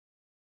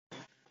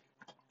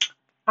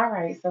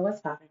Alright, so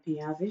what's poppin'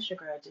 peons? It's your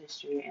girl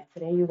Distry, and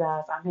today, you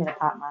guys, I'm here to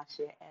pop my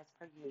shit as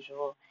per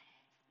usual.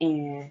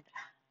 And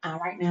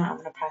right now, I'm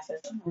in the process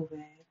of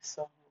moving,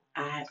 so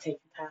I have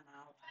taken time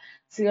out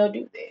to go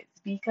do this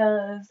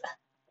because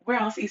we're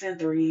on season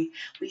three.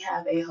 We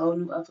have a whole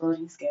new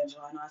uploading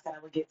schedule. I know I said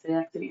I would get to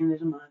that to the end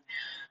of the month,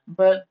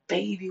 but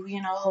baby, we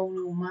in a whole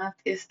new month.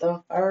 It's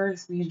the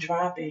first we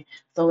dropping,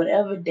 so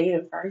whatever day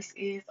the first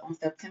is on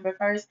September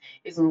 1st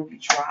is when we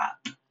drop.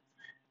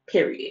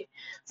 Period.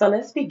 So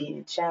let's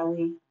begin, shall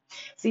we?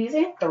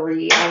 Season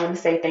three, I want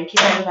to say thank you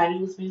to everybody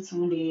who's been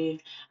tuned in.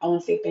 I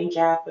want to say thank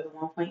y'all for the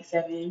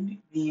 1.7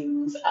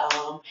 views.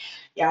 Y'all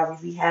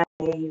really have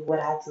made what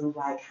I do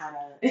like kind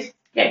of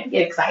get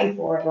excited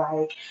for it.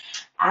 Like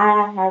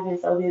I have been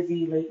so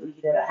busy lately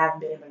that I haven't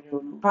been able to do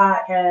a new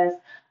podcast.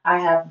 I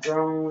have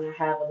grown. I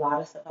have a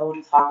lot of stuff I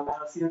want to talk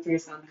about. Season three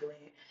is gonna be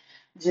lit.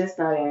 Just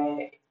know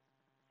that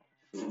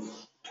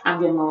I'm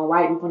getting more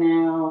white people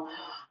now.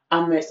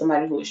 I met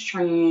somebody who is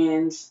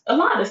trans, a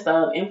lot of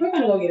stuff, and we're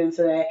gonna go get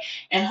into that.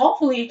 And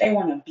hopefully, if they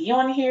want to be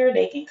on here,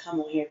 they can come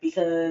on here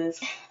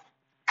because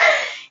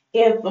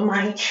if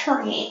my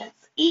trans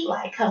eat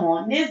like come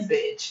on this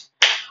bitch,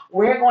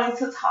 we're going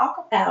to talk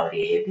about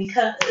it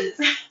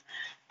because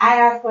I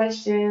have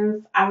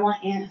questions, I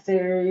want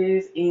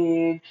answers,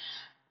 and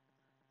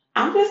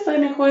I'm just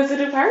an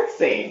inquisitive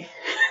person.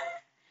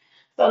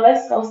 So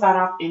let's go start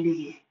off and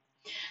begin.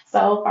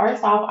 So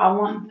first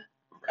off,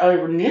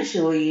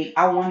 initially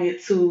I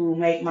wanted to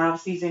make my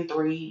season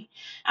three.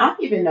 I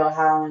don't even know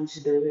how I wanted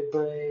to do it,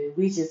 but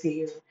we just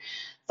here.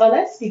 So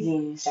let's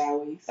begin,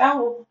 shall we?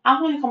 So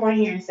I want to come on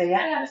here and say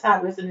I gotta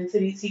stop listening to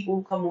these people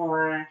who come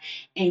online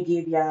and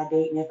give y'all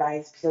dating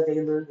advice because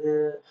they look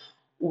good,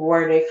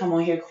 or they come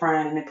on here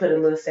crying and they put a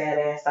little sad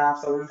ass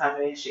off on top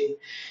of that shit.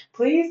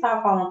 Please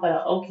stop falling for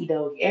the okie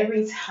doke.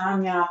 Every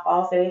time y'all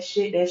fall for that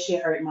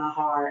shit hurt my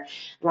heart.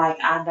 Like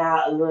I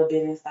got a little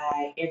bit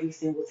inside every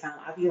single time.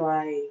 I be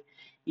like,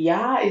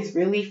 y'all is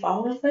really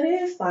falling for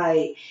this?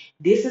 Like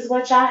this is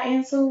what y'all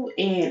into?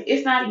 And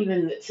it's not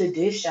even to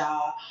diss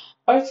y'all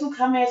or to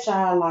come at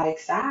y'all like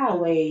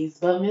sideways,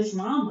 but Miss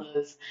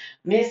Mamas,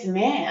 Miss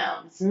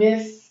Ma'ams,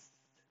 Miss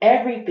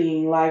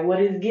everything. Like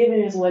what is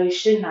given is what it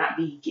should not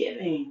be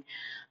giving.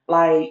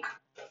 Like,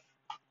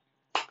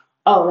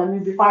 oh, let me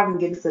before I can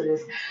get into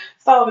this.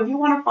 So if you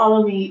want to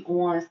follow me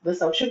on the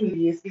social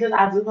medias, because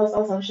I do post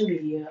on social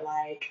media,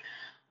 like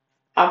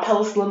I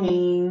post little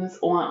memes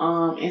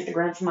on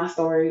Instagram to my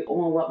story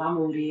on what my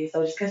mood is.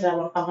 So just because y'all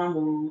want to follow my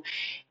mood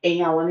and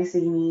y'all want to see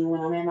me when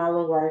I'm in my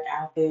little work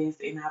outfits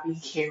and I be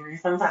caring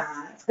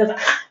sometimes because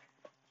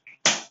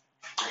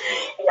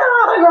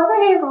y'all are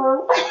crazy.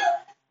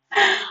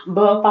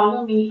 But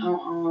follow me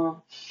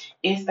on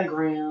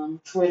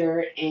Instagram,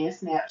 Twitter, and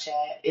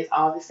Snapchat. It's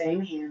all the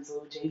same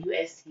handle,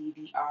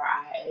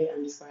 JUSTDRIA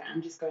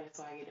underscore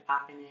so I get it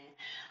popping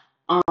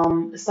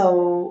in.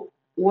 So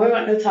we're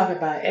going to talk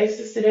about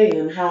exes today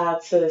and how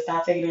to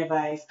stop taking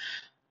advice,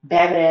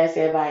 bad ass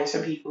advice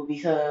from people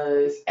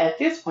because at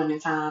this point in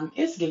time,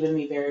 it's giving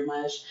me very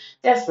much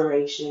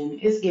desperation.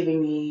 It's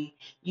giving me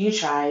you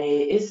tried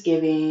it. It's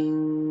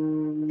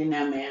giving no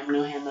ma'am,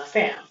 no ham, no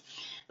fam.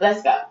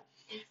 Let's go.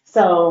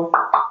 So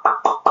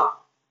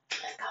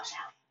let's go,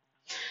 shall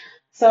we?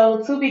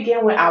 So to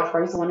begin with, I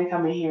first want to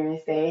come in here and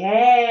say,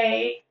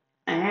 hey,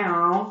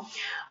 ow.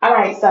 All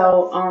right,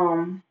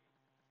 so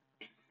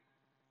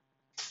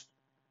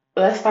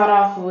let's start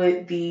off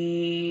with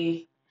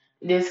the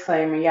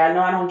disclaimer. Y'all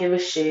know I don't give a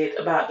shit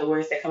about the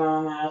words that come out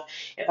of my mouth.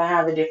 If I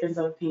have a difference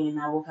of opinion,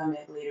 I will come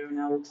back later and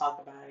I will talk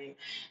about it.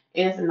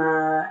 If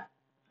not,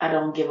 I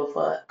don't give a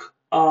fuck.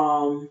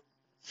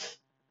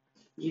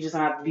 You just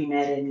don't have to be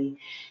mad at me.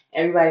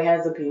 Everybody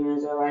has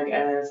opinions. They're like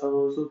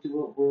assholes. Whoop de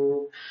whoop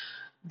whoop.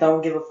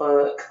 Don't give a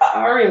fuck.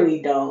 I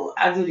really don't.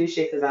 I do this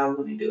shit because I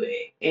want to do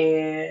it.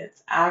 And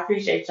I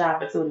appreciate y'all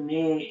for tuning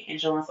in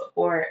and showing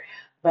support.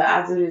 But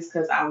I do this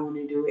because I want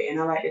to do it. And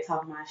I like to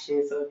talk my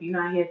shit. So if you're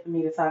not here for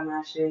me to talk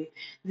my shit,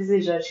 this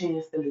is your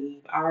chance to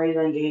leave. I already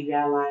done gave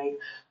y'all like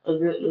a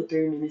good little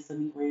 3 minutes of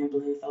me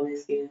rambling. So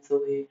let's get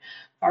into it.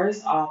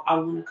 First off, I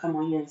want to come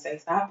on here and say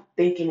stop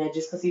thinking that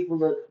just because people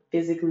look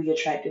physically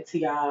attracted to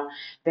y'all,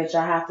 that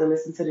y'all have to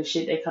listen to the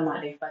shit that come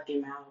out their fucking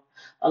mouth.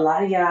 A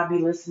lot of y'all be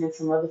listening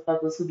to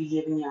motherfuckers who be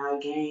giving y'all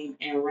a game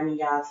and running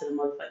y'all to the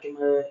motherfucking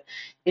mud.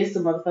 It's the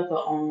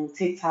motherfucker on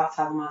TikTok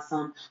talking about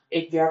some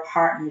if your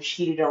partner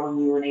cheated on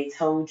you and they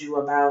told you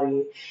about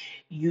it,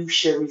 you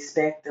should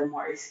respect them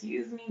or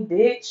excuse me,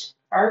 bitch.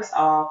 First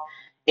off,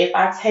 if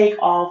I take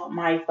off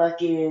my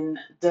fucking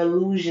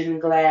delusion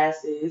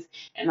glasses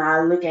and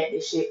I look at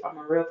this shit from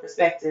a real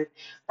perspective,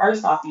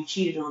 first off, you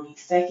cheated on me.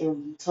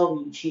 Secondly, you told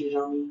me you cheated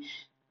on me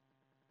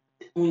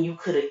when you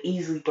could have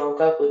easily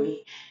broke up with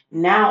me.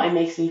 Now it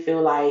makes me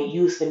feel like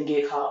you was finna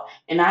get caught.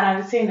 And 9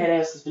 out of 10 that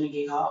ass was finna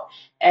get caught.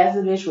 As a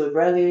bitch with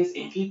brothers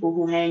and people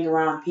who hang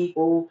around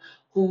people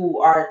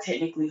who are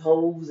technically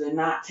hoes and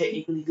not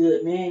technically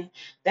good men,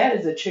 that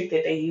is a trick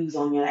that they use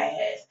on your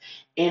ass.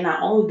 And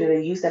not only did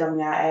they use that on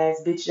your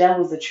ass, bitch, that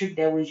was a trick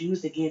that was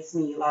used against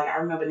me. Like, I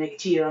remember nigga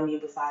cheated on me,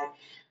 it was like,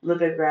 little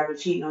bit grabber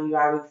cheating on you,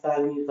 I really feel like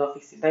we need to go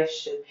fix the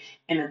relationship.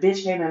 And a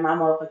bitch came in my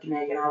motherfucking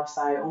neck, and I was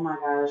like, oh my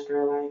gosh,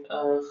 girl,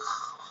 like,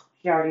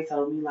 he already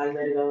told me, like,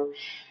 let it go.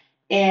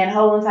 And the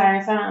whole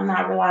entire time, I'm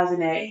not realizing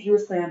that he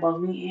was playing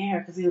both me and her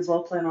because he was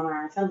both playing on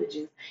our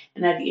intelligence.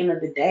 And at the end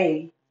of the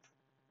day,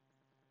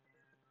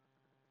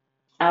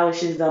 I was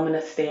just dumb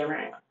enough to stay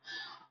around.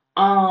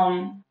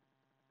 Um,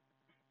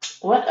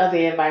 what other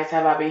advice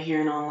have I been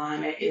hearing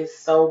online that is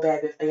so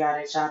bad for y'all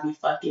that y'all be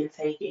fucking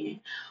taking?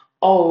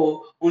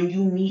 Oh, when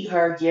you meet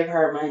her, give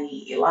her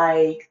money.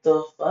 Like,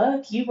 the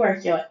fuck? You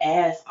work your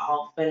ass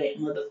off for that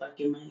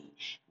motherfucking money.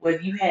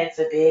 Whether you had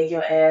to beg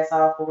your ass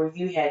off or whether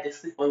you had to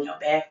sleep on your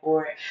back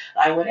for it.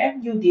 Like, whatever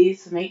you did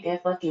to make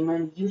that fucking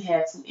money, you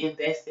had to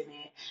invest in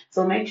it.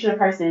 So make sure the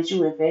person that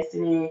you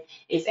invested in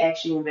is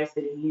actually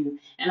invested in you.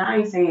 And I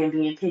ain't saying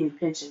being penny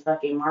pinching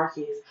fucking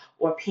Marcus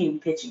or penny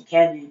pinching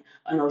Kevin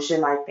or no shit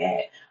like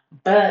that.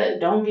 But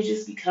don't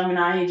just be coming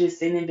out here just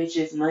sending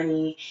bitches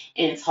money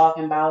and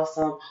talking about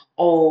some,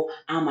 oh,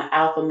 I'm an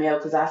alpha male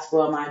because I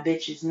spoil my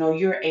bitches. No,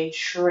 you're a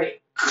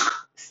trick,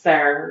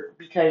 sir,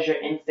 because you're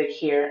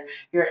insecure.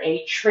 You're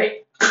a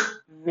trick,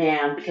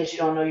 ma'am, because you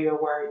don't know your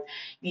worth.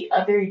 The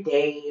other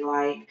day,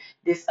 like,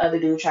 this other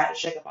dude tried to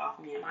check up off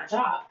me at my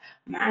job.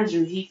 Mind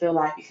you, he feel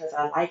like because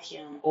I like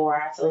him or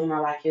I told him I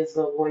like his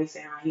little voice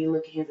and how he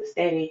look at his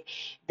aesthetic,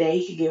 that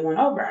he could get one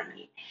over on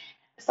me.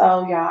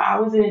 So y'all, I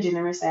was in a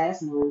generous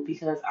ass mood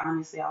because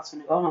honestly I was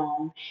gonna go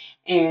home,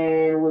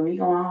 and with me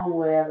going home,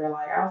 whatever,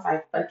 like I was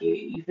like, fuck it,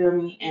 you feel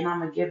me? And I'm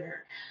gonna give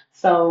her.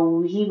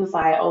 So he was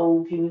like,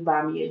 oh, can you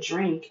buy me a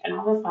drink? And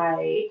I was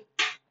like,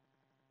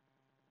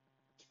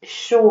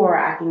 sure,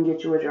 I can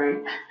get you a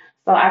drink.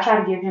 So I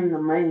tried to give him the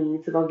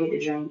money to go get the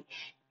drink,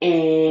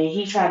 and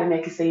he tried to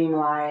make it seem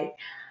like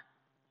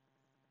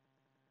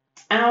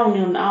I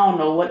don't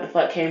know what the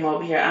fuck came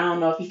over here. I don't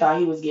know if he thought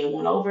he was getting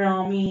one over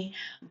on me,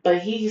 but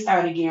he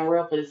started getting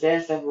real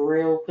possessive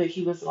real quick.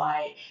 He was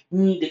like, "You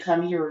need to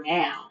come here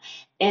now."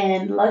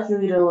 And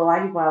luckily, the little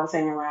white people I was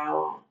hanging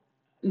around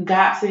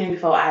got to him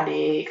before I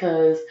did,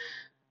 because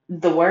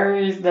the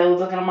words that was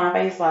looking on my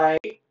face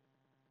like,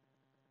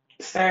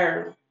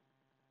 "Sir,"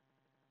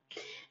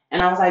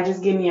 and I was like,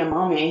 "Just give me a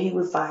moment." And he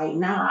was like,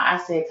 "Nah," I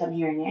said, "Come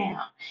here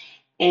now."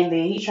 And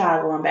then he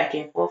tried going back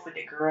and forth with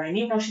the girl, and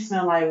even though she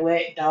smelled like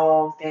wet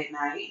dog that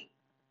night,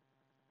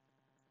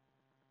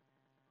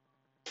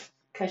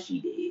 cause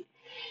she did.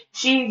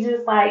 She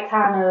just like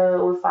kind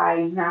of was like,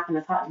 "You're not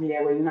gonna talk to me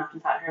that way. You're not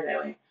gonna talk to her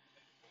that way."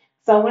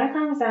 So when it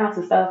comes down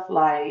to stuff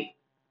like,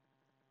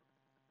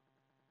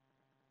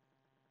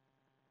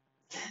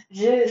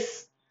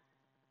 just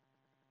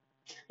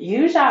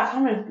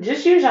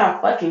just use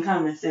y'all fucking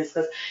common sense.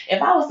 Cause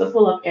if I was to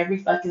pull up every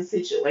fucking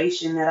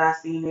situation that I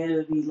seen, it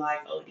would be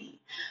like OD.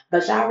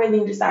 But y'all really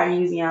need to start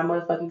using y'all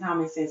motherfucking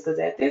common sense. Cause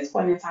at this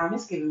point in time,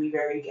 it's giving me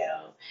very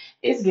ghetto.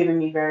 It's giving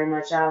me very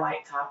much y'all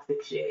like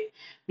toxic shit.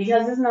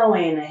 Because there's no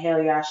way in the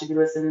hell y'all should be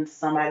listening to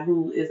somebody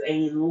who is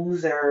a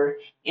loser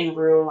in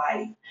real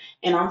life.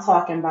 And I'm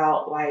talking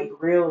about like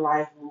real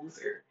life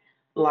loser.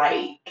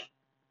 Like,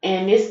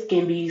 and this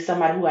can be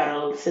somebody who had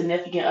a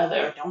significant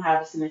other or don't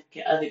have a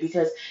significant other,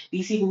 because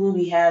these people who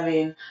be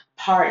having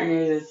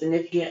partners and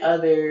significant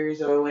others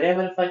or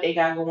whatever the fuck they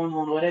got going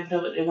on, or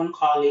whatever they want to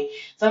call it,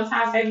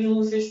 sometimes they be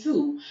losers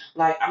too.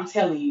 Like, I'm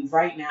telling you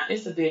right now,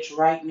 it's a bitch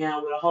right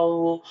now with a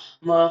whole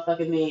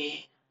motherfucking man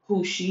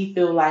who she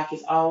feel like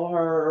is all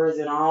hers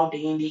and all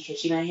dandy because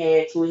she done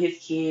had two of his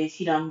kids,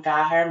 he done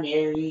got her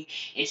married,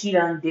 and she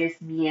done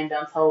dissed me and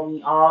done told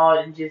me all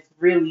and just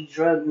really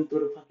drugged me through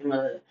the fucking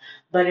mud.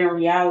 But in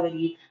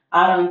reality,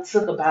 I done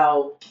took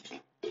about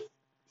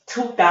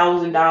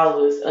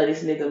 $2,000 of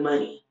this nigga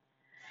money,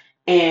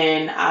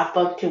 and I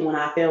fucked him when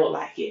I felt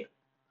like it.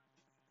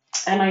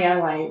 I know y'all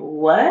like,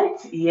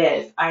 what?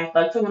 Yes, I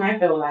fucked him when I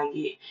felt like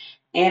it.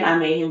 And I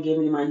made him give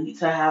me money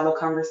to have a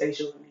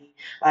conversation with me.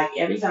 Like,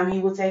 every time he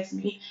would text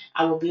me,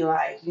 I would be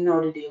like, you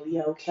know the deal,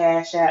 yo,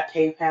 Cash App,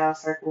 PayPal,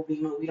 Circle,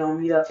 Vimo. We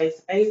don't meet up face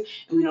to face,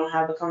 and we don't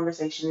have a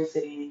conversation and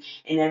sit in.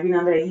 And every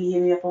number that he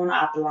hit me up on,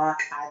 I block,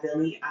 I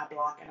delete, I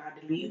block, and I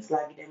delete until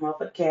I get that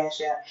motherfucking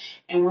Cash App.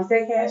 And once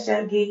that Cash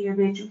App get here,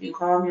 bitch, you can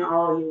call me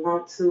all you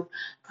want to.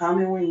 Call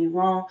me when you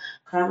want.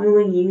 Call me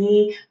when you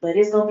need. But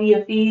it's gonna be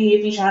a fee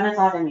if you trying to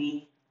talk to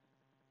me.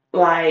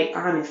 Like,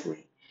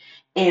 honestly.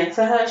 And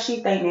to her, she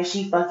think that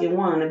she fucking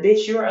won. A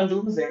bitch, you're a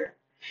loser.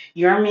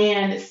 Your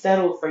man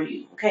settled for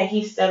you. Okay,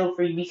 he settled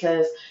for you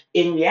because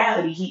in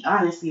reality, he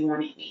honestly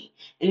wanted me.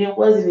 And it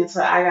wasn't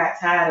until I got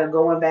tired of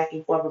going back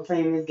and forth and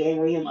playing this game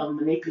with him of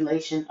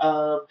manipulation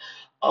of,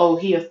 oh,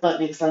 he a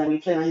fuck nigga, so let me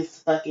play on his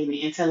fucking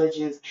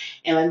intelligence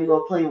and let me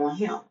go play on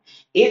him.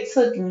 It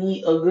took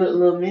me a good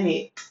little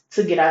minute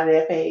to get out of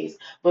that phase.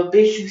 But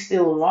bitch, you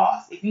still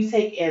lost. If you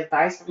take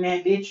advice from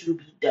that bitch, you'll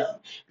be dumb.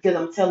 Because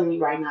I'm telling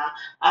you right now,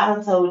 I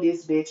done told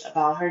this bitch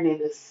about her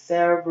nigga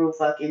several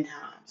fucking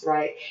times,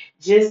 right?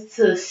 Just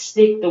to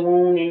stick the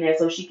wound in there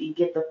so she can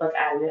get the fuck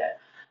out of there.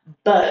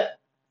 But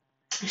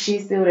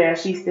she's still there.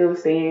 She's still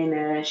staying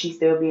there. And she's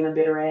still being a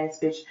bitter ass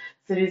bitch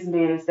to this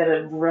man instead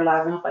of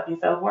realizing her fucking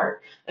self worth.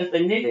 If a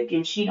nigga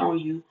can cheat on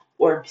you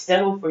or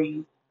settle for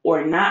you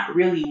or not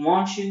really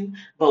want you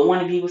but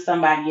want to be with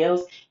somebody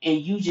else and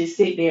you just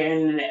sit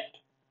there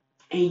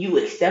and you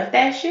accept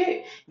that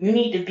shit, you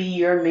need to be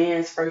your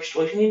man's first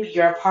choice. You need to be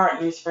your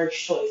partner's first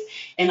choice.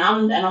 And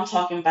I'm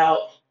talking about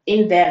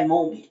in that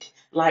moment.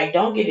 Like,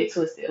 don't get it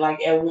twisted. Like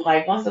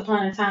once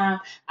upon a time,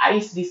 I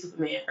used to be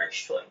Superman first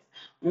choice.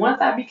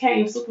 Once I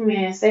became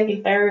Superman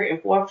second, third,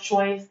 and fourth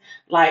choice,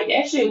 like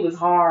that shit was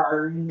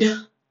hard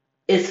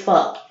as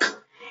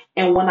fuck.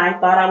 And when I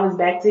thought I was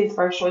back to his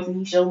first choice and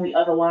he showed me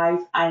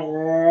otherwise, I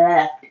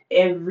left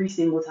every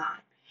single time.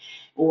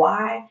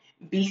 Why?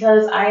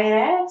 Because I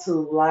had to.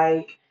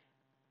 Like,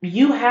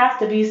 you have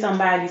to be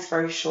somebody's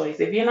first choice.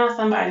 If you're not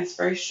somebody's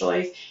first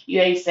choice, you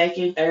a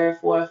second, third,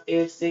 fourth,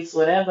 fifth, sixth,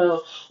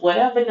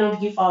 whatever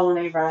number you fall on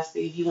their roster.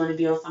 If you want to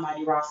be on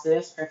somebody's roster,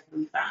 that's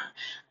perfectly fine.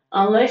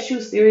 Unless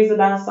you're serious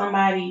about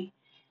somebody,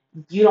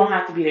 you don't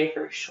have to be their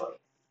first choice.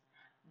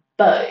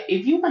 But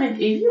if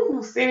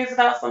you're serious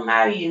about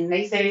somebody and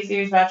they say they're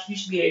serious about you, you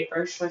should be their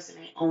first choice and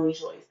their only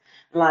choice.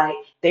 Like,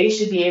 they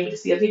should be able to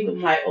see other people and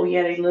be like, oh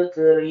yeah, they look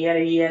good, or yeah,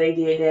 they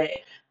did that,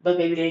 but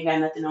baby, they ain't got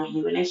nothing on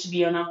you, and they should be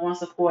your number one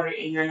supporter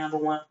and your number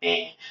one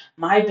fan.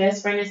 My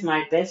best friend is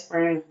my best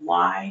friend.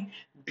 Why?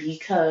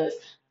 Because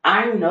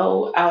I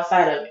know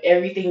outside of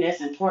everything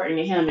that's important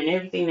to him and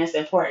everything that's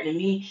important to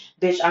me,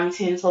 bitch, I'm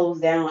 10 toes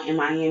down in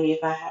Miami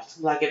if I have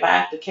to. Like, if I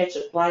have to catch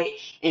a flight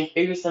and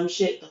figure some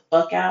shit the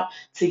fuck out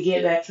to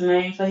get back to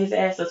Miami for his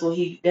ass, that's what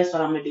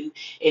I'm gonna do.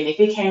 And if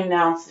it came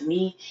down to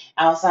me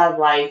outside of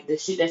like the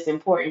shit that's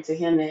important to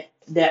him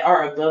that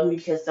are above me,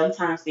 because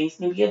sometimes things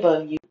can be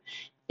above you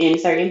in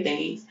certain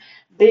things,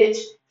 bitch,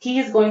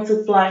 he's going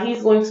to fly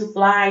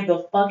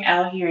the fuck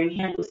out here and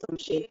handle some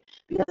shit.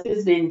 Because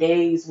it's been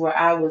days where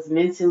I was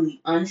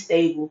mentally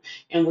unstable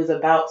and was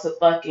about to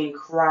fucking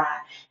cry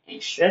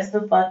and stress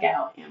the fuck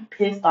out and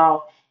pissed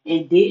off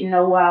and didn't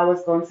know where I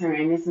was going to turn.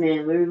 And this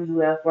man literally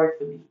left work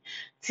for me.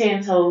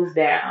 10 toes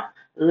down,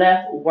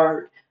 left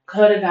work,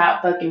 could have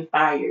got fucking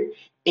fired.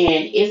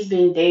 And it's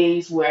been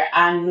days where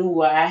I knew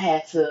where I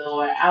had to,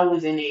 or I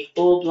was in a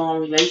full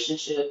blown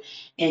relationship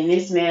and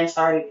this man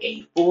started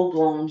a full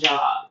blown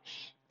job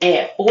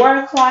at 4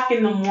 o'clock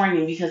in the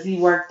morning because he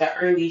worked the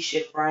early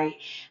shift, right?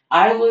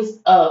 I was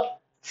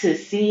up to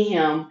see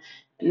him,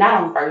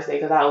 not on the first day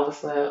because I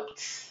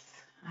overslept.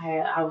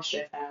 I was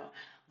stressed out.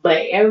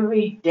 But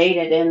every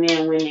day that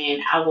man went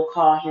in, I would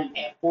call him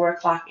at 4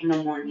 o'clock in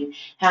the morning,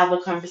 have a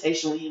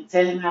conversation with him,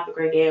 tell him have a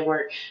great day at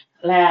work,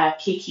 laugh,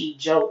 kiki,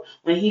 joke.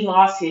 When he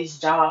lost his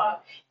job,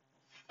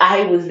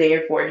 I was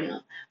there for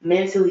him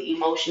mentally,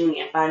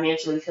 emotionally, and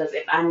financially. Because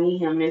if I need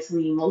him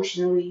mentally,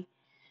 emotionally,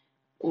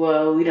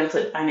 well, we don't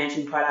took the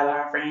financially part out of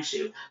our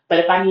friendship. But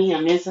if I need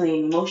him mentally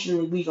and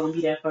emotionally, we gonna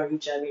be there for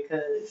each other.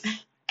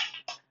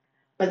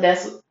 But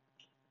that's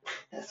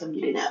what you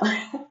didn't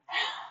know.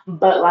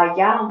 But like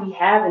y'all don't be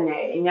having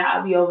that, and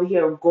y'all be over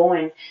here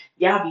going,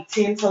 y'all be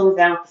 10 toes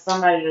down for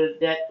somebody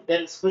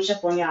that'll switch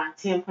up on y'all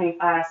in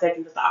 10.5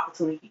 seconds if the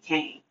opportunity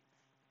came.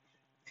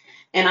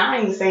 And I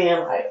ain't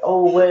saying like,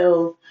 oh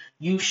well,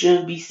 you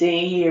shouldn't be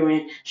sitting here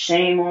and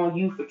shame on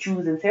you for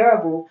choosing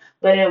terrible.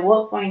 But at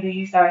what point do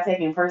you start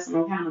taking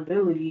personal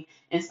accountability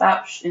and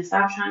stop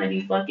trying to be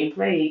fucking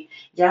played?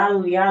 Y'all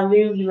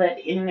literally let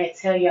the internet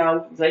tell y'all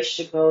what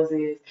relationship goals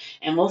is,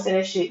 and most of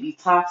that shit be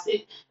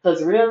toxic.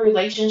 Because real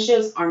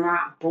relationships are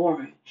not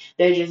boring.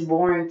 They're just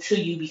boring to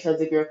you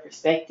because of your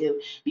perspective.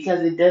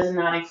 Because it does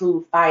not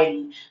include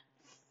fighting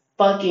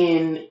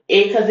fucking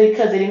it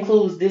because it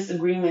includes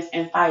disagreements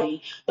and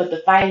fighting, but the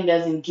fighting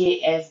doesn't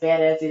get as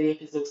bad as it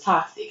if it's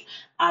toxic.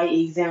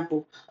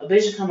 Example, a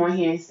bitch should come on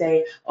here and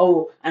say,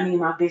 "Oh, I need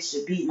my bitch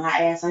to beat my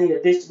ass. I need a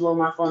bitch to blow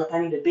my phone up.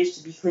 I need a bitch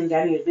to be clean.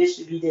 I need a bitch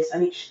to be this. I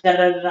need da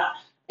da da da."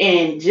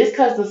 And just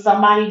because of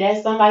somebody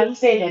who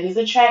said that is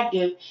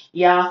attractive,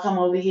 y'all come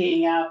over here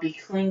and y'all be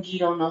clingy,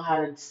 don't know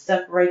how to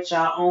separate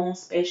your own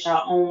space, your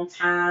own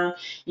time.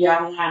 Y'all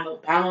don't have no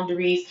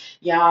boundaries.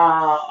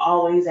 Y'all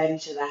always at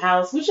each other's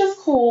house, which is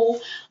cool.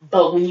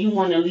 But when you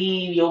want to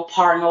leave, your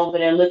partner over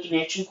there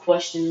looking at you,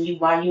 questioning you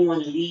why you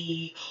want to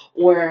leave,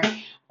 or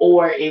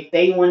or if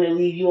they want to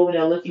leave, you over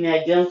there looking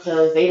at them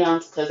because they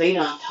done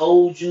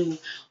told you,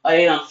 or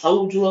they done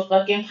told you a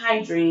fucking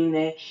pipe dream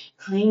that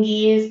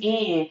clingy is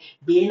in,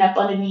 being up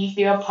underneath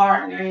their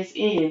partner is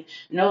in.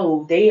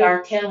 No, they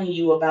are telling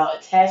you about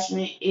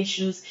attachment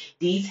issues,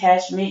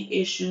 detachment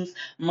issues,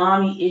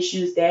 mommy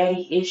issues,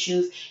 daddy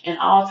issues, and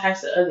all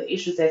types of other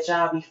issues that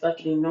y'all be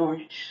fucking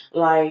ignoring.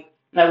 Like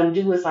when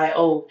dude was like,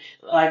 oh,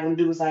 like when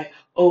dude was like,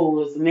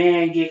 oh, if a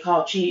man get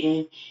caught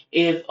cheating,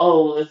 if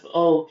a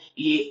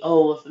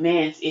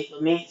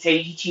man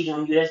say he cheated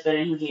on you, that's better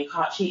than him getting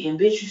caught cheating.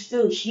 Bitch, you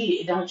still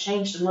cheated. It don't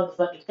change the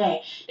motherfucking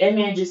fact. That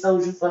man just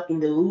sold you fucking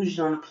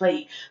delusion on the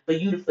plate for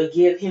you to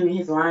forgive him and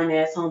his lying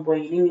ass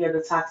homeboy and any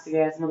other toxic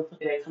ass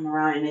motherfucker that come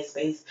around in that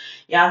space.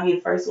 Y'all be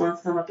the first ones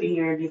to come up in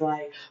here and be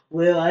like,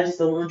 well, I just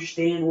don't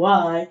understand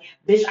why.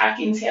 Bitch, I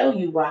can tell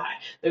you why.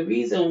 The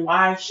reason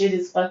why shit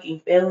is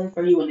fucking failing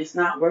for you and it's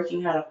not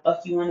working how the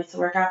fuck you want it to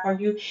work out for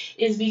you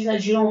is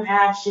because you don't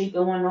have shit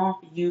going on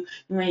for you.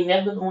 You ain't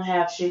never gonna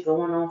have shit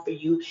going on for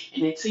you.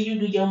 And until you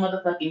do your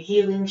motherfucking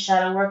healing,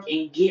 shadow work,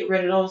 and get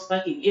rid of those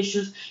fucking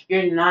issues,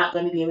 you're not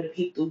gonna be able to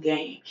peek through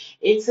game.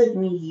 It took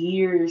me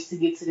years to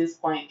get to this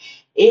point.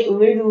 It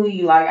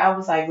literally, like, I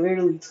was like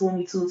literally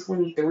 22,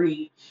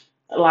 23,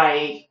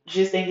 like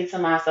just thinking to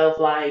myself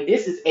like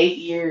this is 8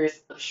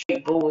 years of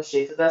straight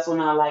bullshit because that's when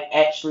I like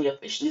actually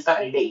officially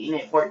started dating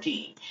at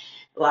 14.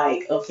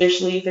 Like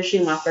officially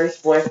my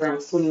first boyfriend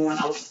was 21,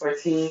 I was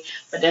 14,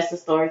 but that's a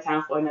story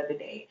time for another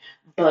day.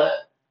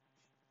 But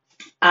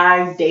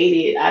I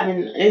dated, I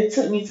didn't, it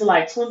took me to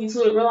like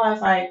 22 to realize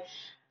like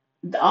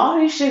all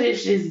this shit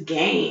is just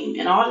game,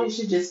 and all this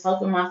shit just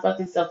fuck with my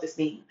fucking self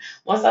esteem.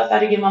 Once I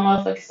started getting my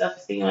motherfucking self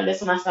esteem,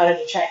 that's when I started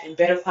attracting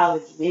better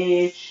quality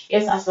men.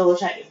 Yes, I still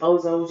attracted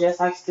bozos. Yes,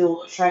 I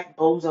still attract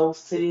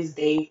bozos to this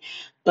day,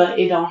 but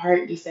it don't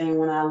hurt the same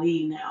when I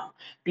leave now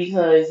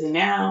because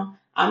now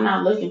I'm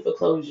not looking for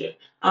closure.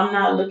 I'm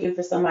not looking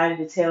for somebody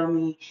to tell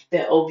me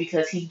that oh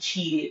because he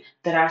cheated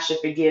that I should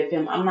forgive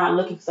him. I'm not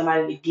looking for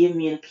somebody to give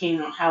me an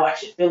opinion on how I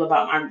should feel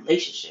about my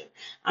relationship.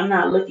 I'm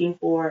not looking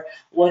for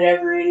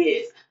whatever it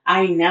is.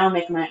 I now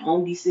make my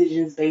own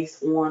decisions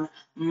based on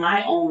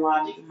my own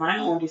logic, my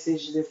own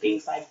decisions, and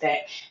things like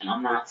that. And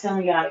I'm not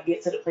telling y'all to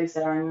get to the place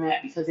that I'm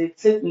at because it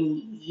took me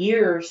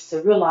years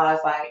to realize,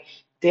 like,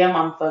 damn,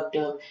 I'm fucked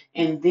up.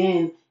 And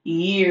then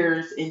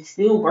years and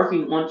still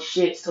working on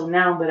shit. So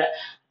now, but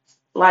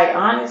like,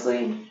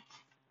 honestly,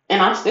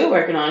 and I'm still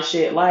working on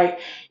shit. Like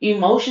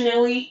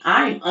emotionally,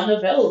 I'm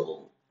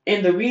unavailable.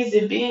 And the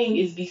reason being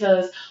is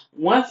because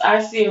once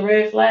I see a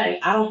red flag,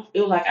 I don't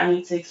feel like I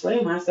need to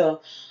explain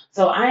myself.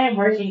 So I am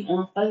working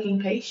on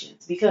fucking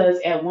patience because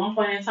at one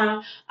point in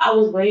time I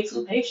was way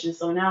too patient.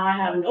 So now I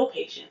have no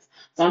patience.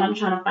 So I'm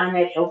trying to find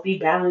that healthy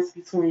balance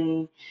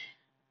between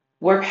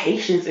where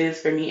patience is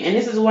for me. And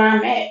this is where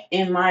I'm at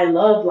in my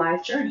love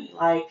life journey.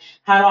 Like,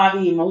 how do I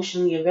be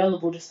emotionally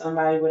available to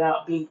somebody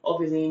without being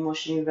overly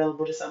emotionally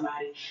available to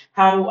somebody?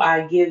 How do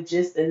I give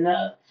just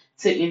enough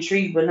to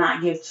intrigue but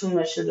not give too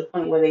much to the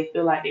point where they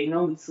feel like they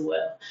know me too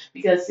well?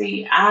 Because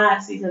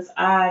because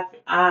I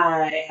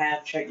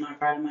have checked my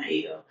pride and my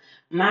ego.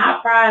 My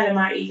pride and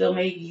my ego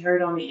may be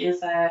hurt on the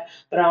inside,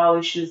 but I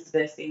always choose the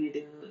best thing to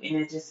do, and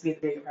it just be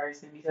the bigger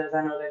person because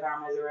I know that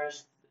karma is a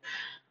rush.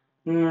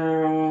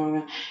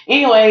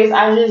 Anyways,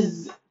 I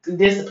just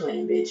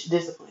discipline, bitch,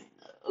 discipline.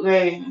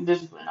 Okay,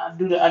 discipline. I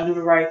do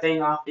the right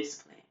thing off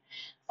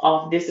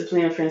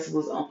discipline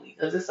principles only.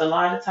 Because it's a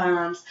lot of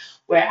times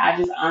where I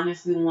just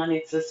honestly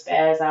wanted to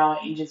spaz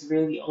out and just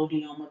really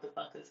OD on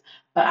motherfuckers,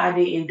 but I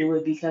didn't do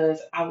it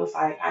because I was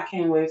like, I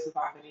can't wait to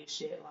rock this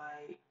shit.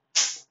 Like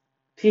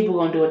people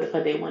gonna do what the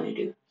fuck they want to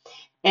do.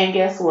 And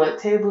guess what?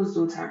 Tables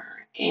do turn.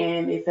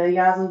 And if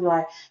y'all will be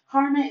like,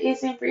 karma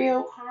isn't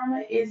real,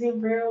 karma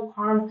isn't real,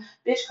 karma.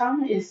 Bitch,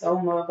 karma is so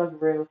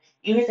motherfucking real.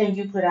 Anything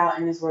you put out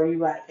in this world, you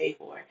gotta pay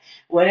for it.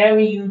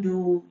 Whatever you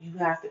do, you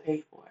have to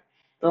pay for it.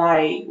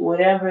 Like,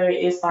 whatever,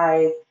 it's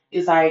like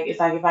if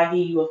I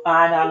give you a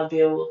 $5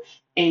 bill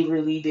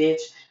angrily,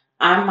 bitch,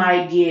 I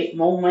might get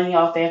more money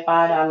off that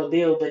 $5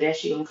 bill, but that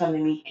shit gonna come to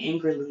me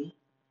angrily.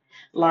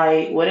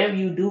 Like whatever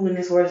you do in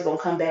this world is gonna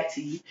come back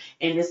to you,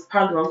 and it's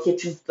probably gonna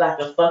hit you like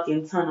a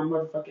fucking ton of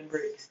motherfucking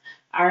bricks.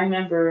 I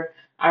remember,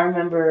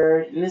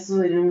 and this is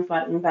what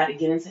we about to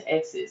get into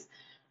exes.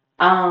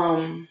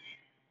 Um,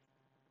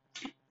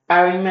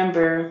 I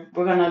remember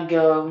we're gonna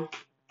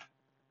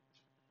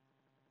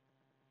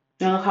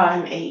call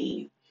him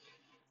AE.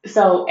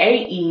 So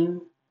AE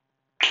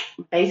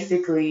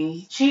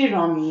basically cheated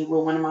on me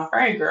with one of my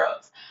friend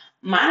girls.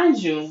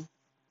 Mind you,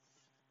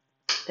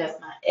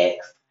 that's my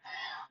ex.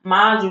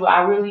 Mind you,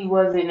 I really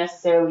wasn't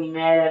necessarily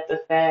mad at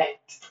the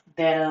fact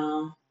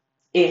that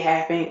it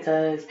happened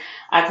because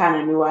I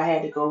kind of knew I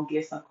had to go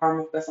get some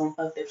karma for some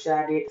fucked up shit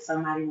I did to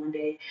somebody one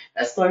day.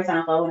 That's story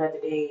time for another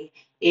day.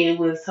 It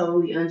was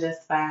totally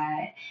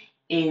unjustified.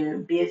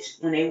 And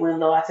bitch, when they went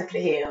low, I took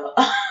it to hell.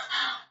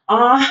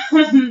 I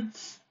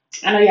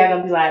know y'all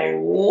gonna be like,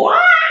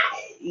 what?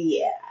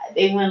 Yeah,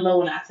 they went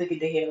low and I took it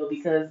to hell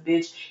because,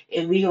 bitch,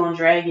 if we gonna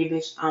drag it,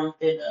 bitch, I'm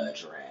finna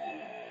drag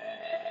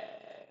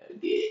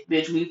it.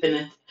 Bitch, we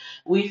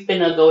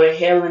finna go to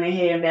hell in a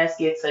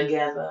handbasket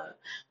together.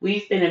 We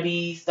finna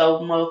be so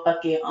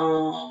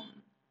motherfucking,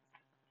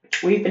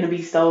 we finna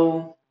be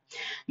so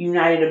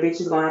united. The bitch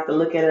is gonna have to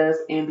look at us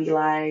and be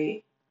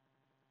like,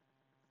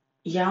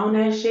 y'all on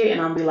that shit?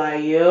 And I'll be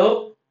like,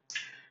 yep,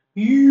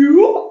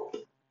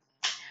 yep.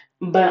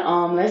 But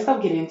let's go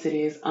get into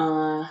this.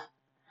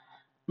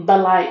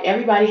 But like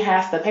everybody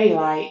has to pay.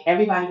 Like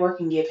everybody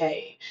working get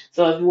paid.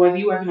 So if whether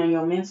you working on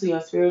your mental,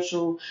 your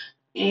spiritual,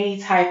 any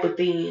type of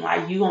thing,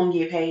 like you gonna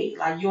get paid.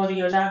 Like you on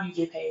your job, you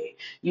get paid.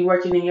 You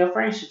working in your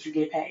friendship, you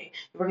get paid.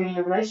 You working in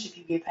your relationship,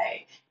 you get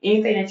paid.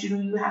 Anything that you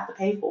do, you have to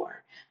pay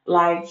for.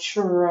 Like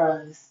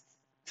trust.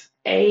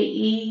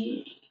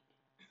 AE.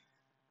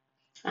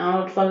 I don't know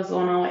what the fuck is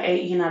going on with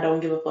AE, and I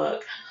don't give a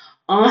fuck.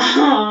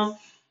 Um,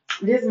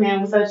 this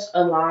man was such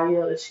a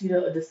liar, a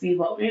cheater, a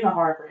deceiver, and a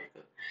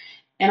heartbreaker.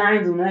 And I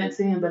didn't do nothing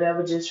to him but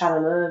ever just try to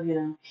love,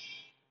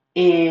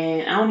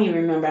 And I don't even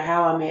remember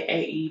how I met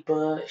AE,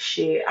 but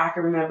shit, I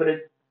can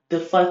remember the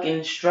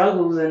fucking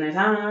struggles and the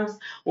times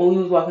when we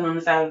was walking on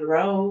the side of the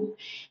road,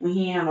 when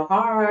he had no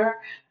car,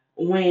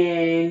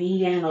 when he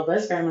didn't have no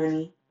bus fare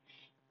money,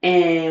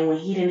 and when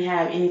he didn't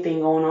have anything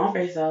going on for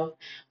himself,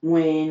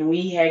 when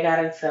we had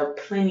got into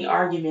plenty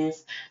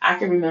arguments. I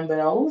can remember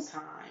those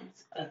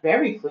times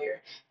very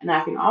clear. And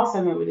I can also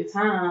remember the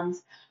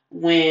times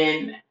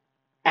when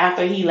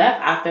after he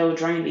left, I felt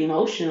drained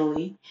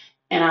emotionally,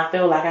 and I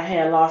felt like I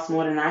had lost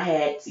more than I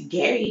had to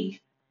give,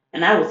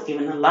 and I was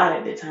giving a lot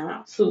at the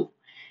time too.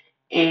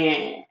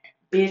 And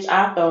bitch,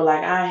 I felt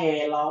like I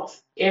had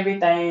lost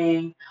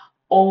everything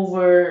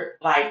over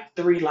like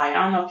three. Like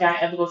I don't know if y'all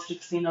ever go to the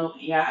casino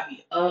and y'all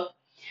be up,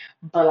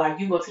 but like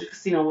you go to the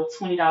casino with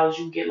 $20,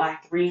 you get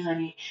like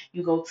 300.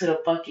 You go to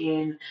the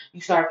fucking,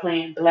 you start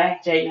playing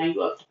blackjack. Now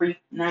you up three,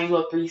 now you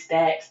up three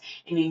stacks,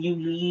 and then you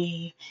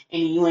leave,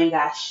 and then you ain't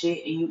got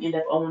shit, and you end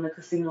up owing the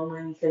casino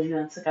money because you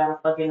done took out a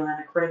fucking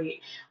line of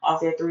credit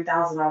off that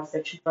 $3,000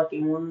 that you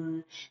fucking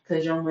won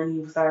because your money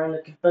was starting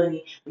looking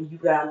funny when you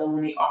got low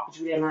when they offered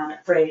you that line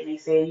of credit and they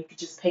said you could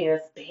just pay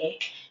us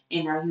back,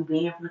 and now you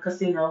banned from the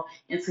casino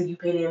until you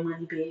pay that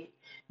money back.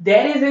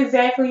 That is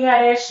exactly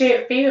how that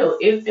shit feel.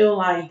 It feel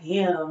like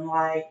damn,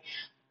 like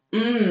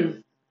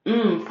mm,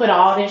 put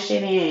all this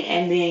shit in,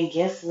 and then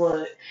guess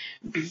what?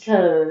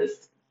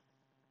 Because,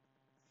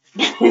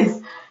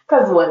 because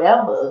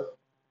whatever,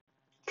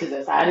 because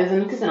that's how it is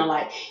in the casino.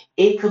 Like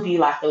it could be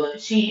like a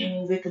little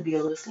cheating move, it could be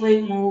a little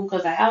slick move,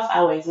 because the house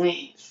always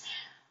wins.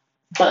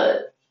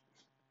 But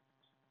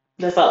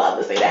that's all I have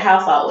to say. The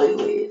house always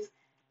wins.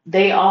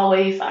 They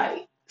always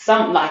like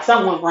something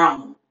went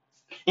wrong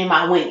in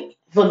my winning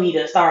for me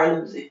to start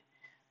losing.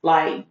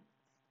 Like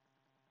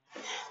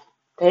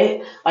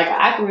that, like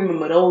I can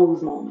remember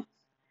those moments.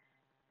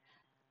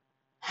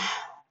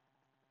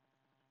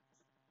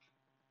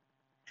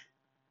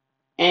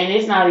 And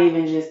it's not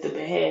even just the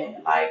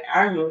bad. Like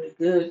I remember the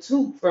good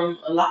too from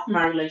a lot of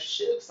my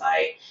relationships.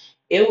 Like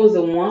it was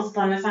a once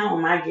upon a time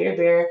when my Gear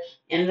Bear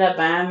ended up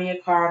buying me a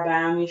car,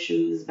 buying me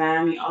shoes,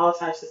 buying me all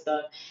types of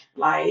stuff.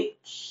 Like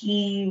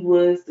he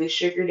was the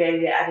sugar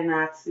daddy that I did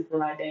not super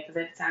like that because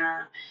at the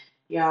time,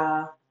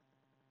 y'all,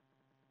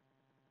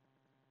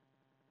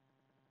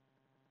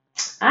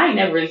 I ain't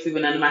never really sleep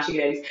with none of my sugar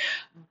daddies.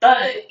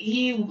 But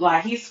he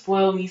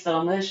spoiled me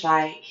so much.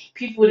 Like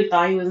people would have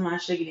thought he was my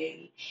sugar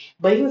daddy,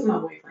 but he was my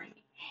boyfriend.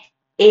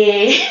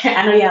 And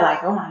I know y'all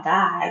like, oh my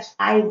gosh,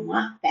 I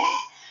want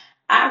that.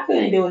 I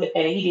couldn't do it the fact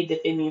that he did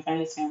defend me in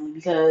front of his family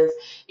because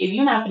if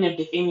you're not gonna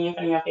defend me in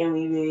front of your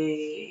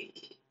family,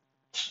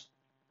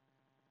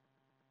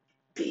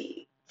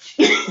 bitch.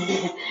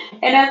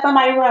 And as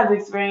somebody who has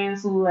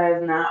experience who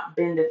has not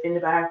been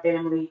defended by her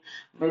family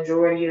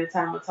majority of the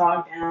time or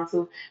talked down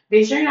to,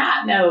 bitch, you're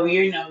not. No,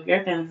 you're no.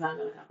 Your family's not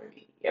gonna come for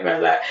me.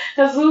 Everybody's like,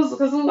 cause who's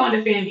gonna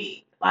defend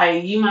me?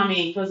 Like you, my man,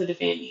 you supposed to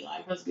defend me.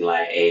 Like supposed to be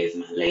like, hey, it's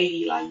my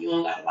lady. Like you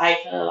don't gotta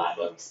like her. Like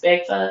but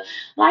respect her.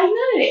 Like none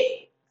of that.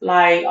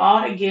 Like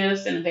all the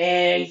gifts and the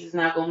bags is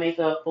not gonna make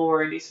up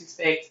for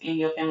disrespect in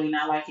your family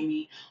not liking me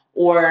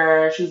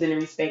or choosing to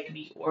respect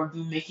me or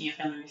you making your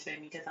family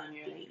respect me because I'm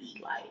your lady.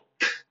 Like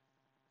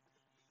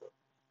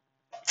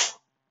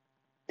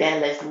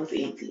that lesson was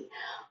easy.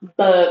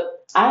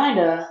 But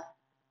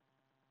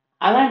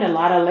I learned a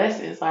lot of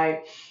lessons,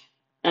 like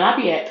and I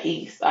be at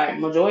peace. Like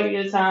majority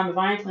of the time if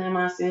I ain't playing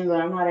my sins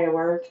or I'm not at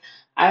work,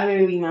 I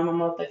literally mind my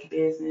motherfucking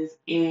business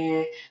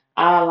and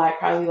I like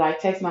probably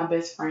like text my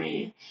best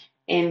friend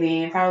and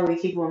then probably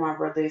kick with my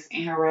brothers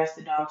and harass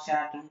the dog shit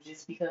out of them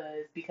just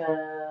because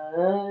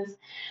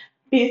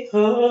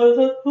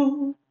of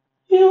who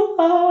you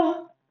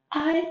are.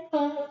 I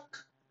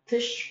fuck the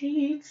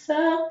streets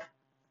up.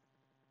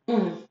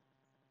 Mm.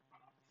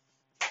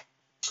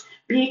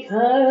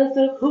 Because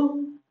of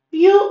who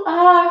you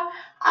are,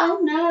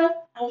 I'll knock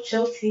out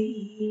your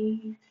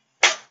teeth.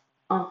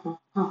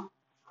 Uh-huh.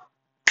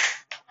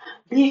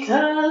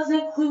 Because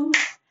of who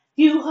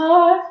you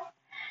are,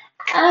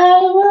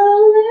 I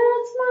will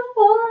lift my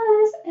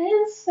voice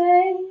and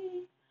say,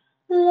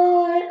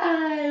 Lord,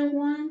 I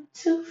want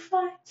to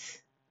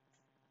fight.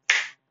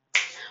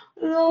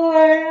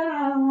 Lord,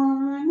 I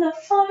want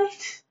to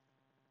fight.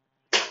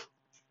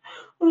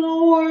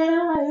 Lord,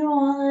 I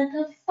want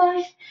to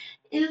fight.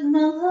 If my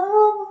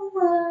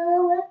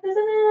love represents.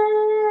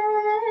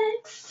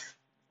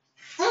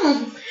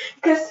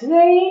 Cause they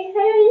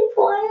ain't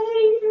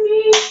playing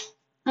me.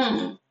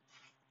 Mm.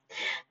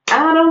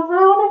 I don't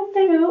wanna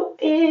do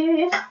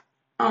it.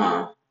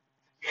 Uh,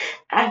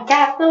 I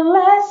got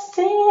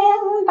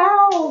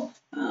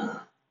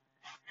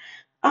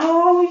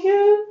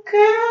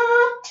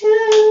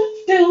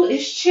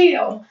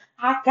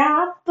I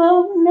got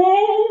the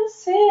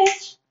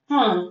message.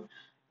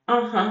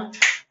 Uh-huh.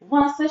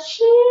 Once a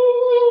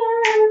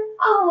cheater,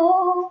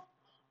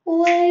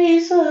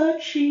 always a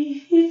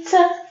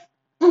cheater.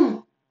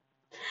 Mm.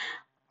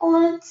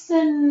 Once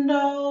and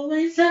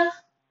always a,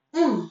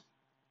 mm.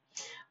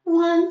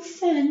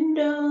 Once and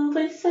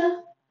always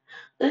a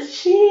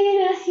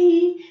cheater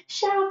he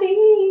shall be.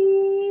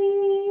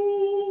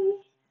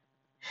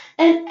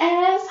 An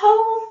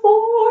asshole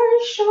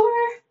for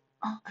sure.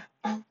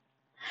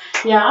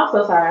 Yeah, I'm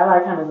so sorry. I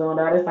like kind of zoned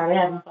out. It's like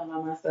having fun by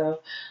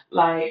myself.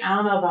 Like, I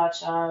don't know about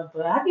y'all,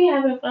 but I be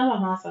having fun by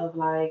myself.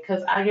 Like,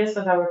 cause I guess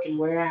since I work in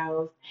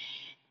warehouse,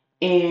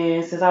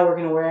 and since I work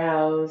in a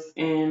warehouse,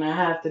 and I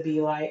have to be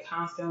like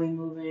constantly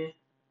moving,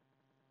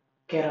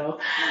 ghetto.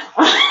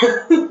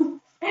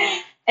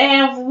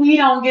 And we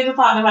don't get to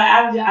talk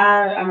about.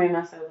 I made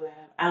myself laugh.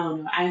 I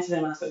don't know. I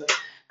entertain myself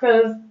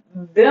because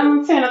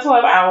them 10 or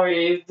 12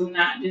 hours do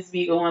not just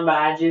be going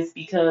by just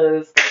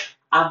because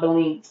I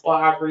blinked or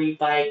I breathed.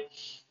 Like,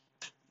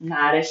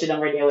 nah, that shit don't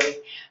work that way.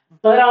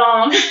 But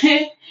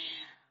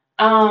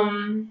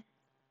um,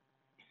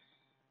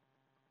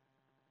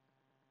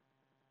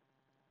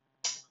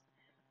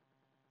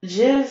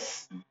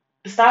 just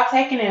stop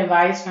taking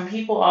advice from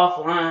people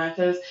offline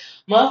because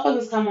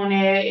motherfuckers come on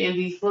there and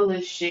be full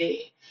of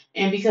shit.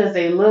 And because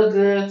they look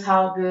good,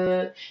 talk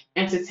good,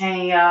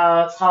 entertain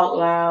y'all, talk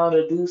loud,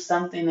 or do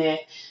something that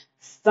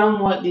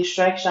somewhat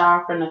distracts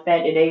y'all from the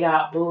fact that they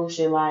got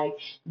bullshit,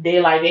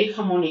 they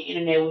come on the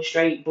internet with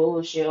straight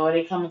bullshit, or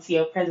they come into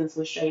your presence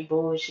with straight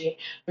bullshit.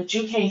 But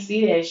you can't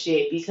see that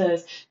shit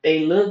because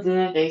they look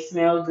good, they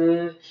smell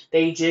good,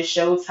 they just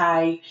show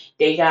tight,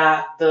 they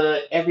got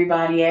the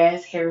everybody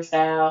ass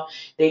hairstyle.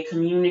 They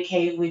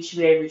communicate with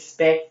you. They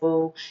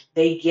respectful.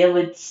 They give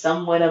a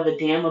somewhat of a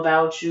damn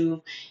about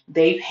you.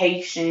 They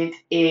patient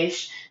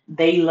ish.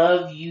 They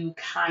love you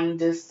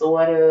kinda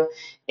sorta,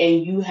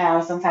 and you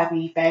have some type of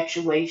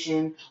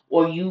infatuation,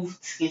 or you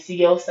can see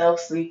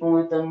yourself sleeping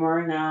with them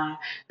or not.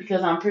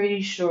 Because I'm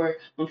pretty sure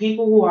when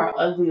people who are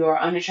ugly or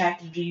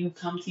unattractive to you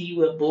come to you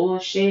with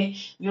bullshit,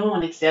 you don't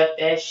want to accept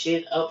that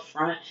shit up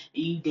front.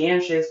 And you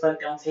damn sure as fuck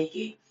don't take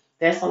it.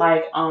 That's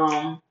like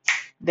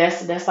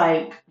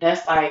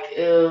that's like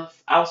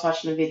if I was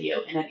watching a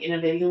video and in a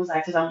video it was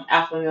like, cause I'm an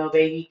alpha male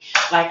baby,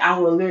 like I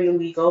would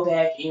literally go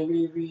back and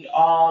reread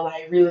all,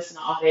 like re-listen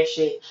to all that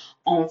shit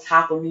on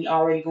top of me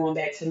already going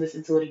back to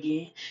listen to it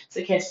again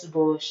to catch the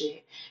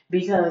bullshit.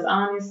 Because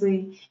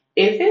honestly,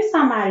 if it's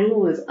somebody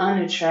who is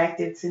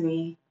unattractive to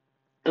me,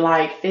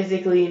 like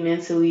physically,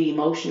 mentally,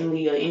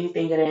 emotionally, or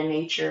anything of that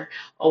nature,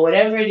 or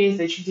whatever it is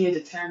that you did to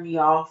turn me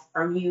off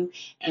from you,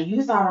 and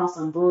you start on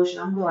some bullshit,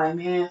 I'm gonna be like,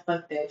 man,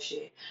 fuck that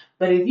shit.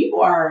 But if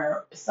you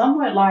are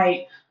somewhat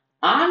like,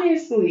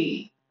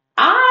 honestly,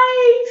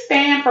 I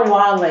stand for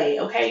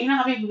Wale, okay? You know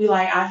how people be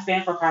like, I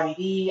stand for Cardi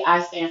B,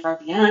 I stand for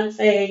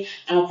Beyonce,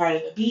 I'm a part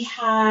of the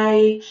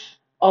Beehive.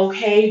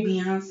 Okay,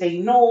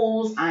 Beyonce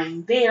knows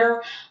I'm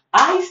there.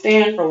 I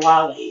stand for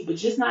Wale, but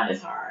just not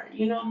as hard.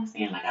 You know what I'm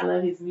saying? Like I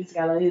love his music.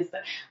 I love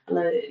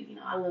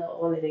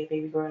all of that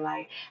baby girl.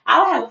 Like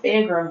I have a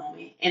fangirl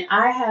moment, and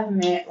I have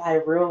met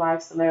like real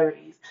life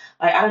celebrities.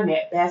 Like I done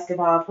met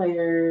basketball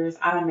players.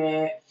 I done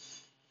met.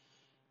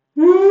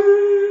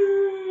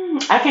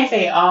 I can't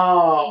say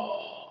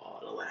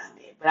all of what I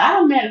met, but I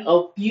done met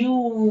a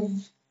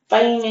few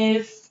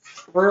famous,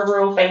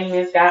 real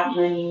famous, got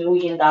money,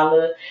 $1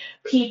 million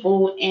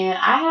people, and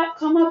I have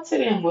come up to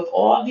them with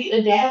all the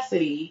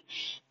audacity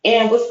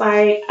and was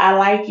like, I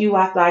like you,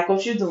 I like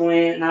what you're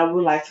doing, and I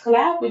would like to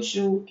collab with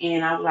you,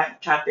 and I would like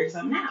to try to figure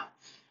something out.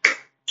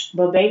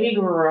 But baby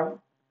girl,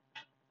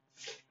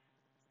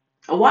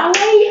 Wale,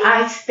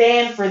 I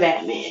stand for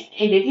that man.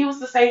 And if he was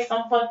to say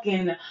some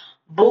fucking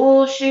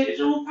bullshit, it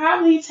will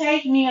probably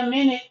take me a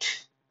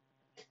minute,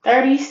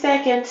 30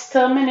 seconds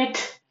to a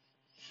minute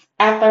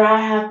after I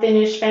have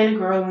finished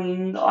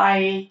fangirling.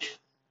 Like,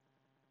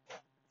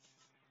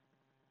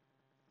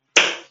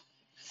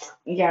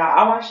 yeah,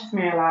 I watched this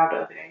man live the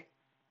other day.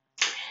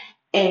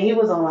 And he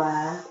was on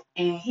live,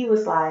 and he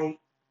was like,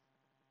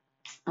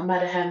 he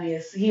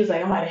was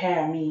like, I'm about to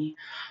have me,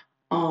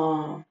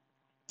 um,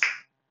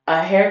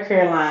 a hair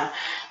care line.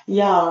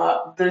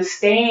 Y'all, the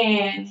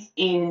stand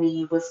in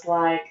me was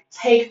like,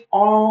 take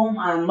all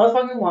my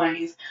motherfucking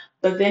ones.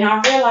 But then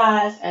I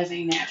realized, as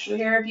a natural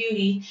hair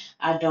beauty,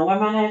 I don't wear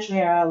my natural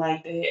hair out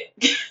like that.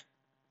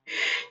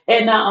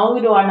 And not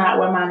only do I not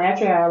wear my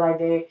natural hair out like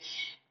that,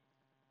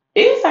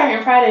 it's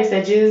certain products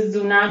that just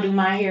do not do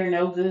my hair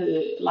no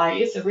good.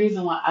 Like, it's the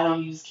reason why I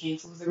don't use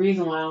Kenzo. It's the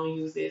reason why I don't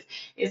use this.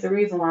 It's the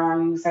reason why I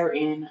don't use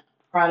certain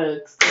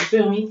products. You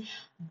feel me?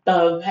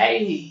 But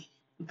hey,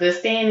 the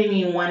stand in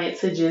me wanted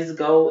to just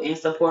go and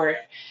support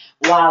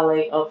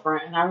Wale up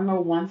front. And I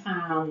remember one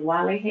time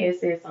Wale had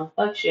said some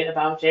fuck shit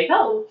about J.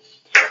 Cole.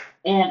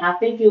 And I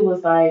think it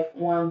was like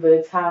on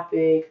the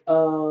topic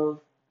of,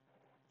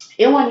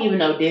 it wasn't even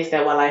no diss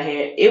that Wale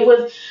had. It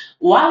was,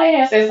 Wale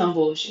had said some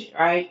bullshit,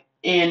 right?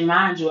 And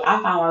mind you, I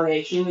find Wale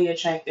extremely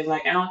attractive.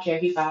 Like, I don't care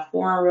if he's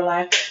 5'4" in real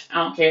life. I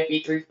don't care if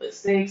he's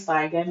 3'6".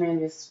 Like, that man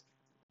is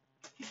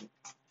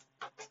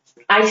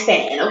I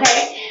stand,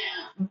 okay?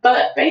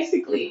 But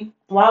basically,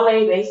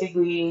 Wale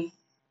basically,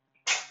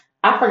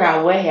 I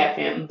forgot what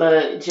happened,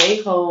 but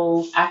J.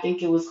 Cole, I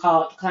think it was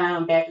called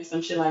Clown Back or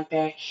some shit like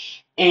that.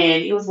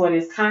 And it was what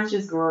his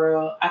conscious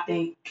girl, I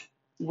think,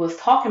 was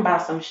talking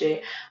about some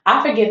shit.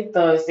 I forget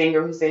the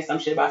singer who said some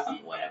shit about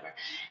something, whatever.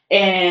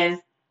 And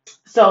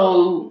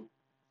so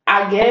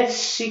I guess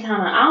she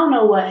kind of, I don't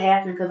know what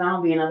happened because I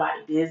don't be in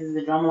nobody's business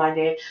and drama like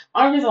that.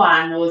 Only reason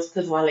why I know is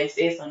because Wale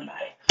said something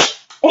about it.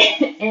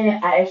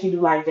 And I actually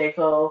do like J.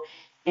 Cole.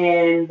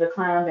 And the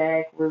Clown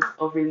Back was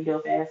a really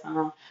dope ass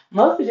song.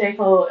 Most of J.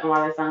 Cole and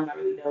Wale songs are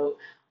really dope.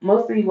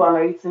 Mostly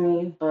Wale to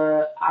me,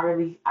 but I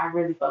really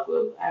fuck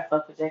with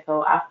J.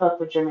 Cole. I fuck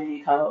with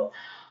Jermaine Cole.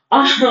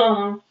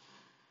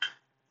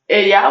 And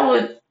y'all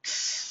would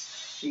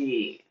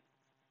shit.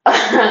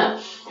 But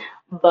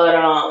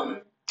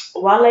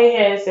Wale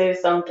had said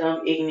some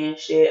dumb ignorant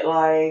shit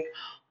like,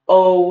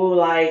 oh,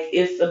 like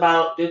it's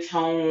about the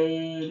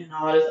tone and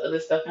all this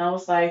other stuff. And I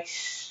was like,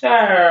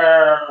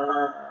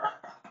 sir.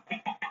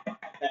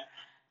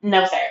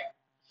 No, sir.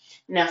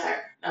 No,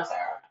 sir. No, sir.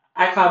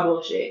 I call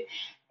bullshit.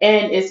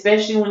 And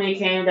especially when it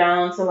came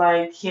down to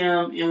like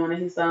him in one of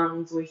his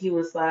songs where he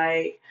was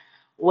like,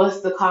 what's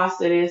the cost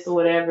of this or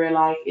whatever?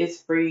 Like, it's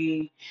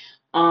free.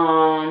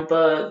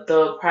 But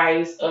the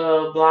price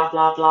of blah,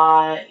 blah,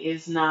 blah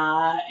is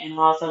not. And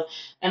also,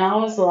 and I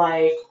was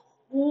like,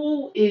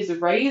 who is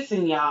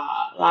raising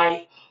y'all?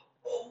 Like,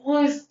 who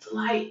is,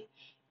 like,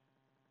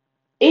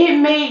 it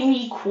made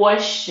me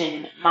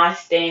question my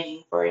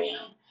standing for him.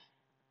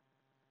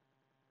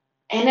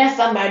 And that's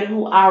somebody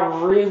who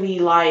I really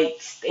like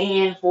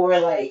stand for,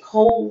 like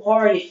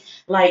wholehearted,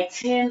 like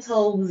 10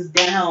 toes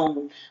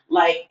down,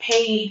 like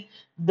paid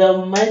the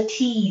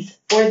montees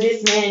for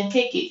this man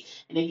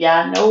tickets. And if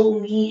y'all know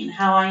me and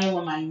how I am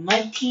with my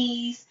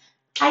montees,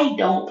 I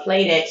don't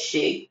play that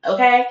shit.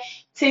 Okay?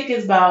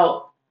 Tickets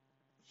about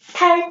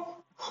okay.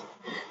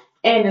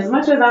 And as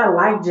much as I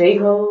like J.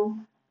 Cole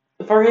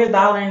for his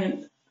dollar,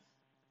 and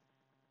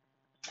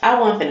I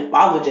wasn't finna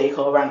follow J.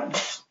 Cole around.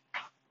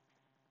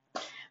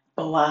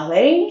 But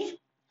Wale.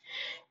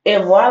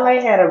 If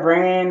Wale had a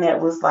brand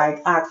that was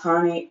like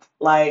iconic,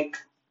 like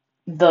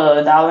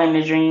the Dollar in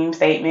the Dream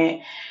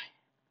statement,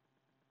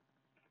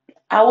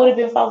 I would have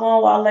been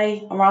following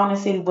Wale around the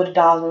city with a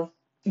dollar,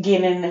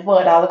 getting in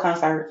for $1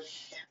 concert,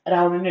 a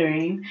Dollar in the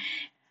Dream.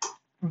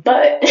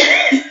 But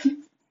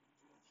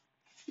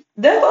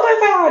that's all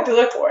that's how I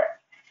do it for.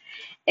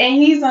 And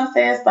he's done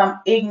saying some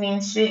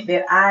ignorant shit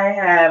that I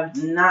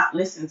have not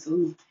listened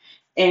to.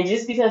 And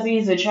just because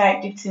he's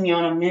attracted to me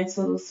on a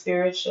mental,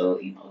 spiritual,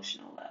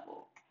 emotional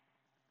level,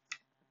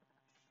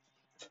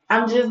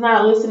 I'm just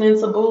not listening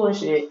to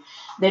bullshit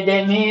that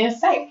man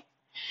say.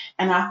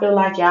 And I feel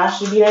like y'all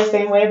should be that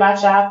same way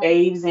about y'all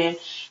faves and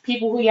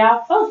people who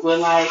y'all fuck with.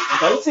 Like,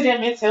 go to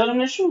them and tell them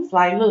the truth.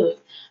 Like, look,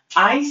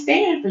 I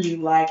stand for you.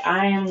 Like,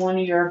 I am one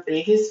of your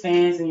biggest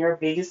fans and your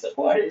biggest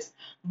supporters.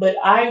 But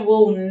I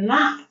will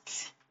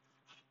not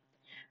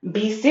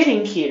be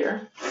sitting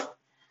here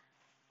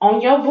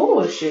on your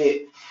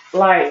bullshit.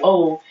 Like,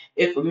 oh,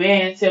 if a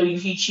man tell you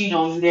he cheat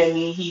on you, that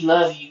means he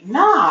love you.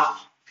 Nah,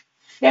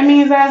 that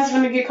means his ass is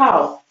gonna get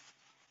caught.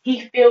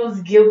 He feels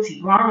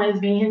guilty. Karma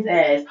is being his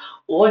ass.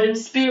 Or the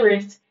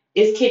spirits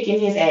is kicking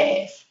his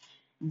ass.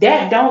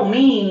 That don't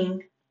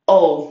mean,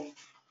 oh,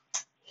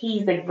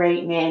 he's a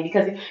great man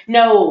because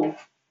no,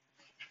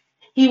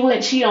 he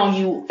wouldn't cheat on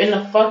you in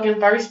the fucking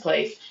first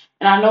place.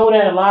 And I know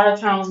that a lot of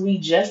times we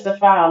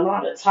justify a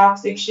lot of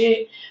toxic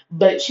shit,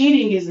 but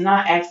cheating is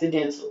not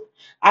accidental.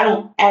 I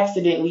don't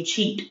accidentally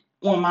cheat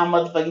on my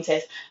motherfucking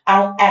test.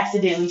 I don't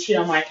accidentally cheat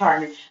on my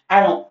partner.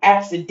 I don't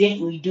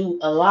accidentally do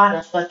a lot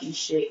of fucking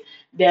shit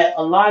that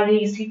a lot of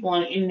these people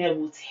on the internet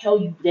will tell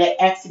you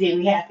that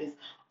accidentally happens.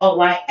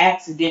 Oh, I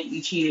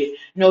accidentally cheated.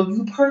 No,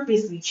 you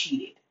purposely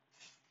cheated.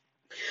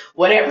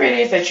 Whatever it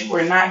is that you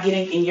were not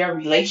getting in your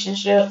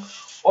relationship,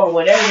 or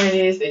whatever it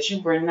is that you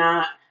were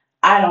not,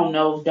 I don't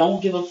know,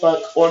 don't give a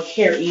fuck or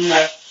care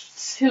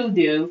enough to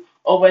do,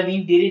 or whether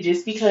you did it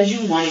just because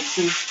you wanted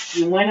to.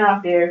 You went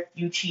out there,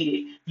 you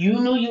cheated. You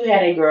knew you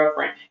had a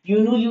girlfriend. You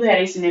knew you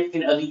had a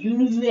significant other. You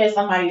knew you had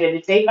somebody that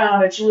if they found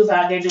out that you was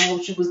out there doing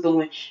what you was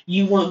doing,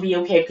 you wouldn't be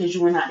okay because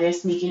you were not there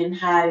sneaking and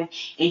hiding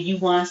and you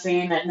weren't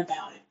saying nothing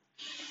about it.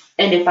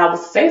 And if I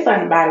was to say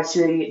something about it,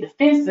 she'll get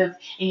defensive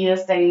and you'll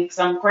say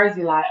something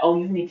crazy like, oh,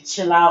 you need to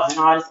chill out and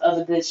all this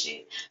other good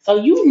shit. So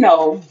you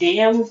know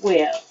damn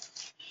well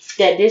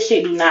that this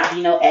shit do not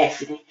be no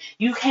accident.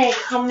 You can't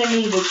come to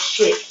me with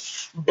shit,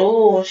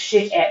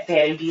 bullshit at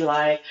that and be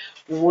like,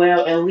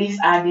 well, at least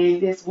I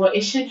did this. Well,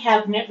 it should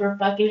have never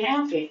fucking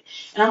happened.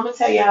 And I'm gonna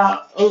tell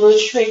y'all a little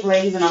trick,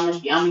 ladies, and I'm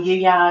gonna give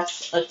y'all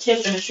a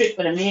tip and a trick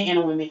for the men and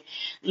the women.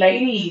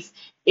 Ladies,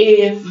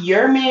 if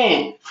your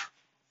man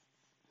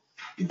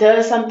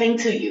does something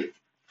to you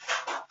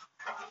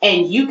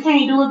and you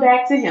can't do it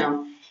back to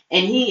him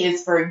and he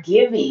is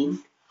forgiving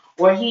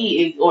or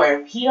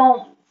if he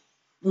don't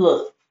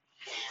look,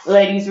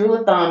 ladies, rule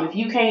of thumb, if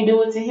you can't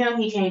do it to him,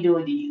 he can't do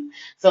it to you.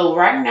 So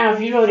right now,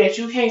 if you know that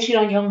you can't cheat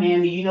on your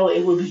man, you know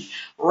it would be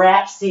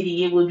rap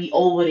city. It would be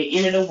over the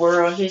end of the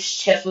world. His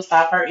chest would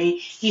stop hurting.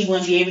 He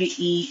wouldn't be able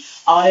to eat.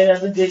 All that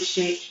other good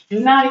shit.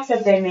 Do not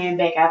accept that man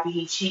back after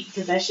he cheat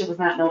because that shit was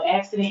not no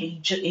accident.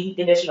 And he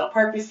did that shit on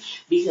purpose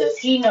because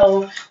he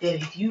know that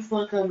if you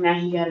fuck up now,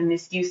 he got an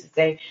excuse to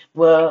say,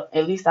 well,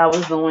 at least I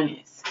was doing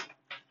this.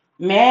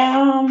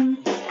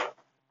 Ma'am,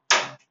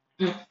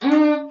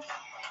 mm-mm.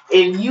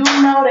 If you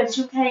know that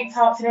you can't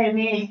talk to that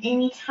man in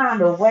any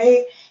kind of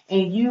way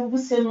and you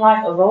seem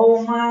like a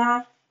gold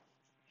mine,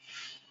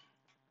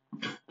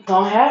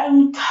 don't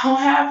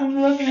have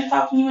him looking and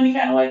talking to you any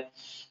kind of way.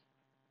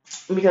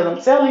 Because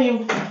I'm telling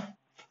you,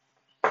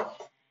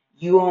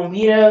 you won't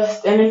be there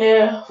standing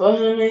there for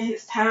him in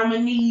his time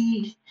of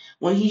need.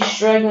 When he's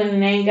struggling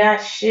and ain't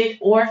got shit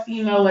or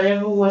female,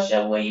 whatever,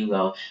 whichever way you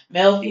go,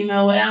 male,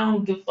 female, whatever, I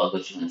don't give a fuck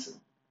what you into.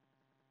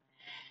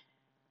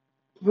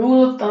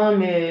 Rule of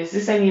thumb is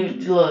this ain't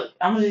even look,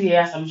 I'm gonna just give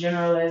you some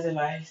generalized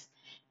advice.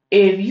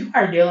 If you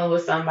are dealing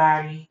with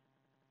somebody,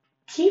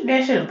 keep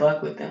that shit a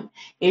buck with them.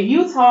 If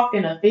you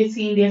talking to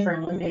 15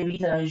 different women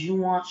because you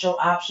want your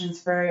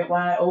options very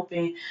wide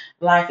open,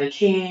 like a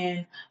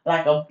can,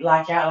 like you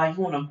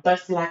want to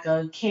bust like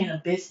a can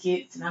of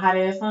biscuits and how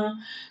that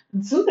son,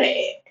 do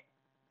that.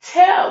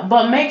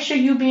 But make sure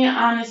you being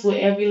honest with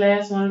every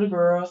last one of the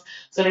girls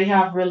so they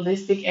have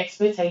realistic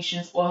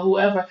expectations or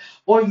whoever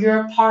or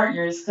your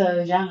partners,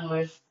 cause y'all know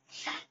if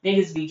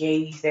niggas be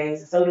gay these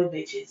days and so do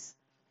bitches.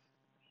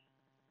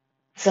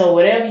 So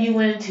whatever you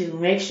into,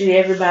 make sure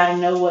everybody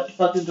know what the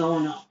fuck is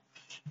going on.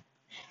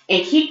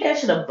 And keep that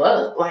shit a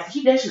buck. Like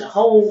keep that shit a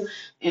whole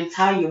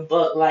entire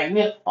buck. Like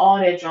nip all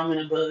that drum in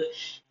the bud.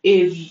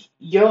 If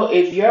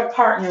your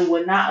partner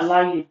would not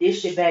allow you to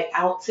dish it back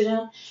out to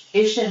them,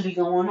 it shouldn't be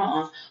going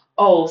on.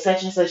 Oh,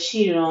 such and such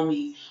cheated on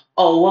me.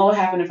 Oh, what would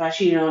happen if I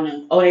cheated on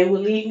them? Oh, they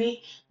would leave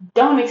me?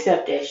 Don't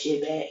accept that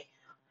shit back.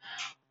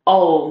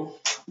 Oh,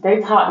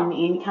 they talk to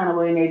me any kind of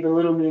way and they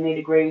belittle me and they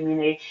degrade me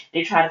and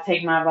they try to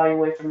take my value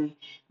away from me.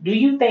 Do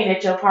you think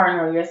that your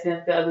partner or your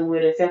significant other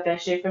would accept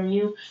that shit from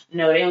you?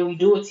 No, they only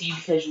do it to you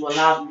because you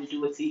allow them to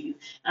do it to you.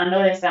 I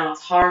know that sounds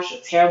harsh or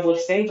terrible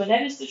to say, but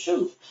that is the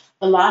truth.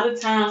 A lot of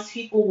times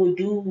people will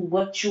do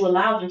what you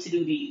allow them to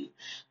do to you.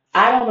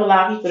 I don't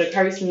allow people to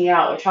curse me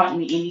out or talk to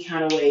me any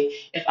kind of way.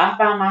 If I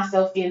find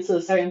myself getting to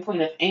a certain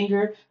point of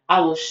anger, I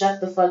will shut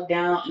the fuck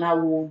down and I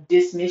will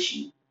dismiss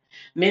you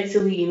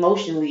mentally,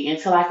 emotionally,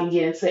 until I can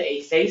get into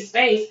a safe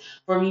space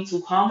for me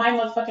to calm my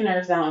motherfucking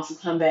nerves down and to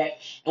come back.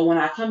 And when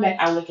I come back,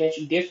 I look at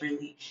you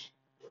differently.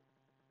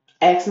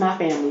 Ask my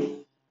family.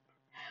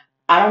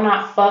 I do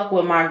not fuck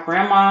with my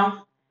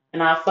grandma,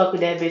 and I fuck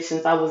with that bitch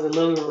since I was a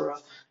little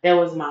girl. That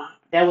was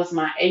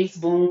my ace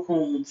boom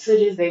coon. To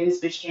this day,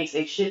 this bitch can't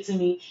say shit to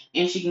me,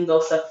 and she can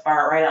go suck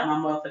fire right out my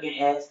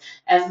motherfucking ass.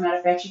 As a matter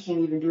of fact, she can't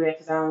even do that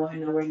because I don't want her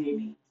nowhere near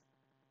me.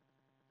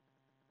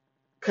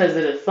 Because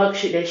of the fuck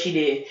shit that she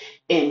did.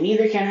 And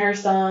neither can her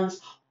sons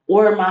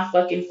or my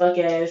fucking fuck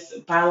ass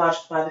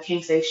biological father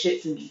can't say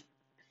shit to me.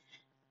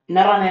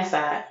 Not on that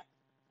side.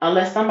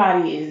 Unless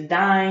somebody is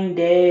dying,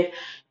 dead,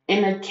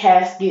 in a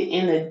casket,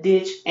 in a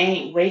ditch,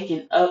 ain't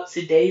waking up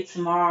today,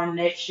 tomorrow,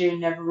 next year,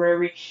 never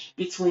worry,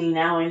 between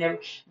now and never.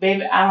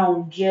 Baby, I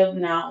don't give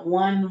not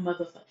one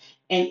motherfucker.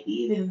 And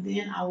even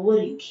then, I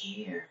wouldn't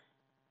care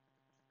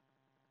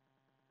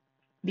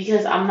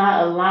because I'm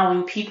not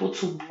allowing people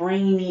to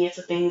bring me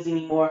into things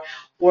anymore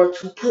or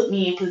to put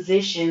me in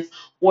positions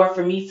or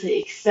for me to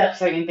accept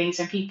certain things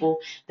from people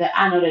that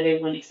I know that they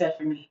wouldn't accept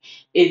from me.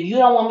 If you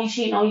don't want me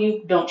cheating on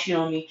you, don't cheat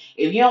on me.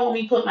 If you don't want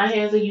me putting my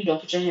hands on you,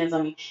 don't put your hands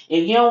on me.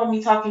 If you don't want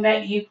me talking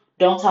back to you,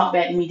 don't talk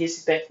back to me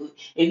disrespectfully.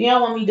 If you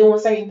don't want me doing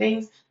certain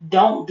things,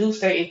 don't do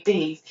certain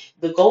things.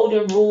 The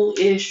golden rule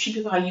is treat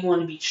people how you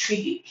want to be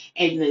treated.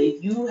 And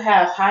if you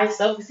have high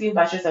self-esteem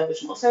about yourself,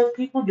 which most other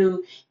people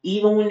do,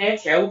 even when they're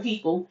terrible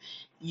people,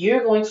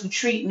 you're going to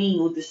treat me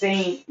with the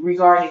same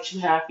regard that you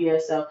have for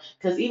yourself.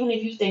 Because even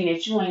if you think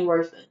that you ain't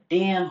worth a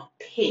damn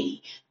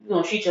penny, you're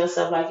going to treat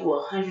yourself like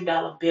you're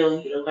 $100 bill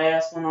and you're the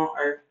last one on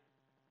earth.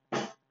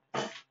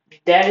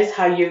 That is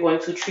how you're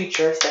going to treat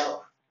yourself.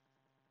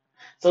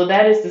 So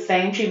that is the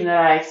same treatment that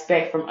I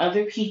expect from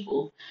other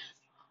people.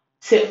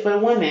 Tip for the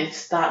women,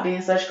 stop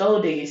being such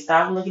gold diggers.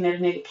 Stop looking at a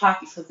nigga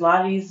pockets. Because a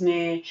lot of these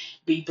men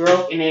be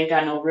broke and they ain't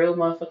got no real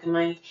motherfucking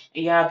money.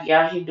 And y'all be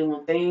out here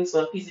doing things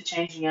for a piece of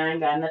change and y'all ain't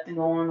got nothing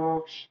going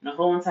on. And the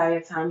whole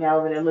entire time y'all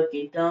over there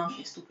looking dumb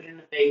and stupid in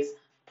the face.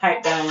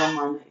 Pipe down your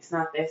mama. It's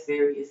not that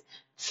serious.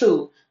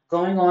 Two,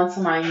 going on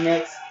to my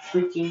next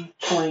freaking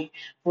point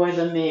for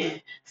the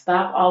men.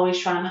 Stop always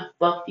trying to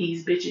fuck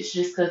these bitches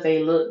just because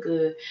they look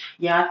good.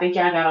 Y'all think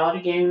y'all got all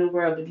the game in the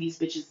world, but these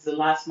bitches is a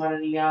lot smarter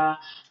than y'all.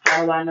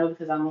 How do I know?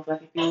 Because I'm a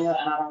fucking female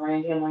and I done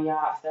ran him on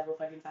y'all several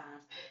fucking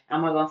times.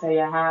 I'm not gonna tell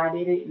y'all how I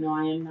did it. No,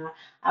 I am not.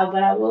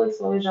 But I will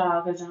expose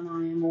y'all because y'all know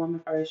I am a woman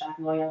first. Y'all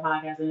can go on your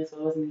podcast and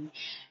expose me.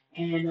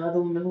 And other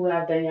women who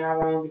have done y'all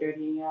wrong,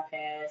 dirty in y'all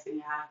past, and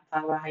y'all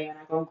talk about how y'all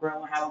not gonna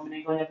grow and how women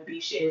ain't gonna never be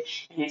shit,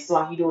 and it's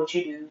why you do what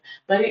you do.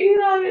 But you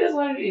know, it is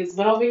what it is.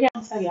 But over here,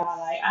 I'm telling y'all,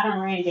 like, I done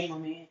ran game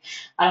on man.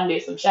 I done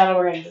did some shadow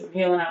work, I did some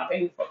healing, I done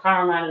paid for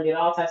karma, I done did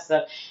all types of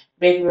stuff.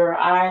 Baby girl,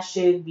 I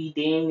should be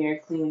damn near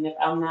clean. If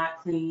I'm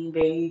not clean,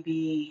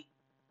 baby,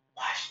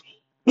 wash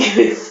me.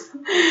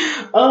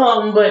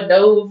 But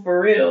no, for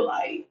real,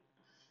 like,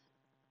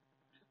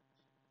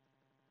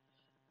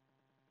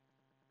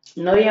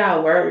 know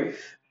y'all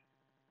worth.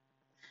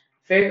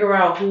 Figure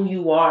out who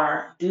you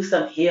are. Do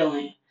some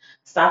healing.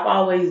 Stop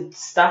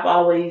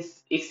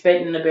always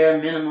expecting the bare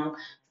minimum.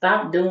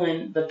 Stop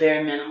doing the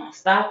bare minimum.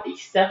 Stop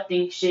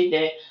accepting shit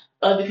that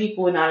other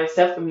people would not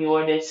accept from you,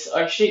 or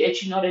shit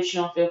that you know that you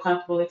don't feel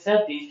comfortable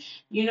accepting.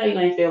 You know you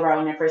ain't feel right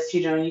when that person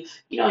cheated on you.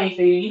 You ain't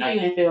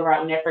feel right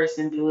when that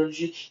person belittled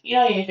you. You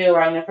know you ain't feel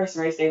right when that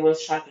person raised their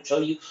voice trying to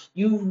control you.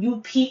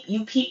 You peep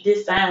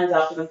these signs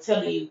out, because I'm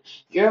telling you,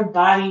 your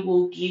body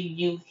will give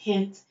you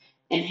hints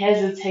and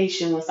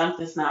hesitation when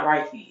something's not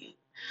right for you.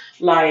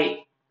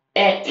 Like,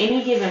 at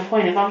any given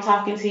point, if I'm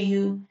talking to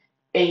you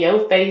and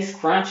your face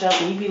crunch up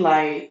and you be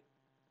like,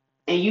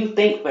 and you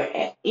think, but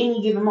at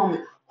any given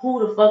moment,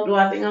 who the fuck do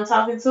I think I'm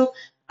talking to?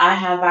 I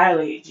have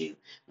violated you.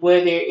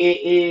 Whether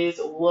it is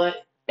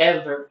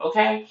whatever,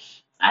 okay?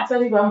 I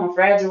tell people I'm a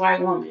fragile white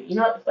woman. You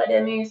know what the fuck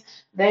that means?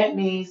 That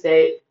means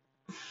that,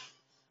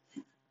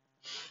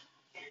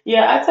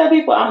 yeah, I tell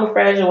people I'm a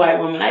fragile white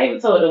woman. I even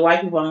told the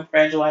white people I'm a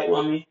fragile white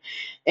woman.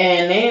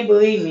 And they didn't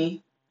believe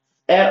me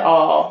at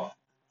all.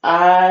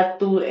 I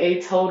threw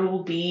a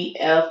total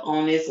BF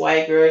on this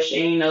white girl. She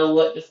ain't know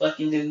what to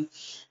fucking do.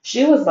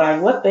 She was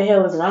like, "What the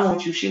hell is wrong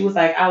with you?" She was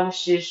like, "I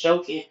was just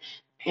joking."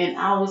 And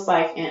I was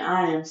like, "And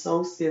I am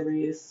so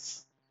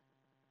serious.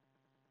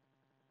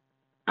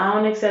 I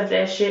don't accept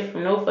that shit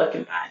from no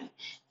fucking body."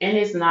 And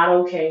it's not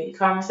okay. The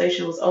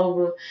conversation was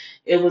over.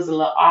 It was a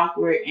little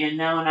awkward. And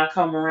now when I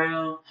come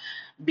around,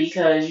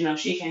 because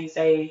she can't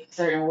say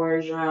certain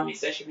words around me,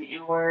 especially the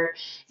N word.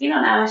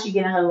 Now she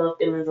getting her little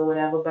feelings or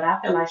whatever, but I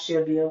feel like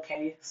she'll be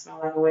okay. Smell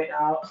like a wet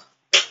dog.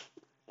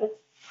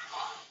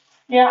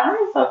 Yeah, I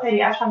am so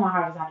petty. I try my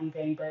hardest not to be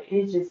petty, but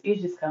it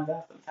just comes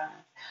out sometimes.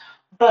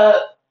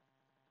 But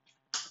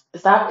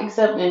stop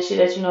accepting shit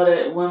that you know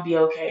that it wouldn't be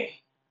okay,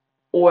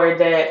 or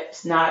that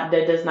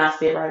does not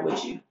sit right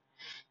with you.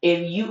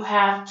 If you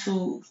have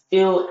to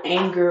feel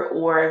anger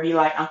or be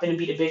like, I'm gonna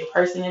be the bigger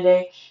person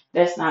today,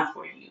 that's not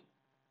for you.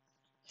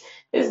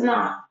 It's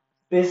not.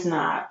 It's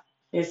not.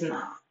 It's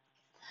not.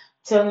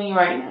 Telling you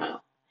right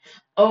now.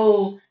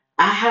 Oh,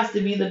 I have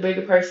to be the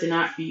bigger person,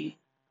 not for you.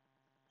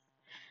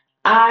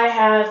 I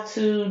have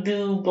to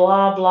do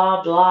blah,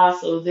 blah, blah,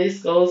 so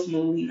this goes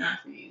smoothly, not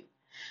for you.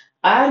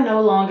 I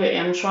no longer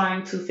am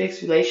trying to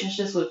fix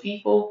relationships with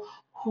people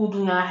who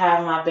do not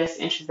have my best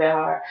interest at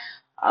heart.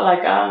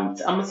 I'm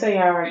gonna tell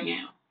y'all right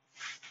now,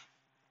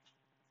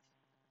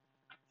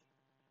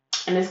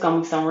 and it's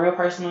gonna be some real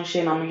personal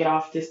shit, and I'm gonna get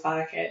off this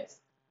podcast.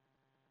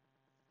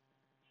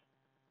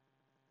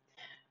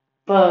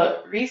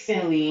 But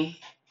recently,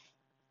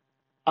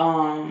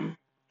 um,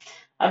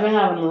 I've been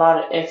having a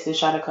lot of exes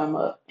try to come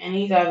up, and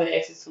these are the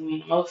exes who mean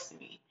the most to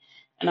me.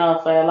 And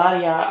for a lot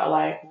of y'all are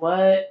like,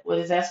 what? What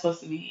is that supposed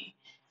to mean?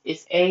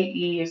 It's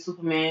AE and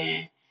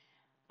Superman.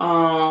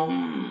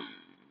 Um,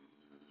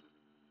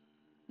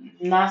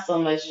 Not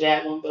so much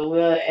that one, but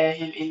we'll add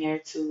him in there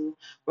too.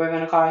 We're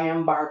gonna call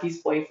him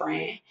Barbie's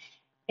boyfriend,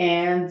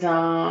 and the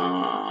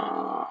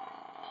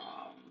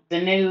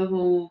nigga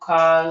who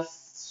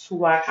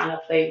I kind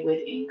of played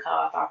with in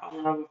college, I found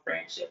another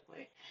friendship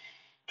with,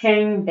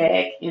 came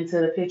back into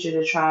the picture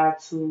to try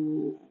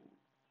to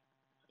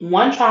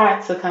one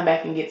tried to come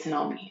back and get to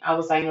know me. I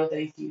was like, no,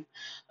 thank you.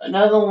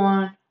 Another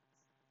one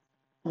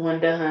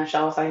wanted to hunch.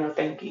 I was like, no,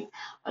 thank you.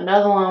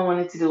 Another one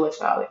wanted to do what you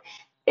call it.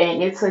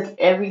 And it took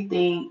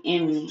everything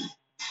in me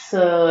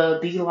to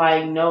be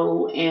like,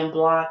 no, and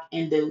block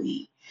and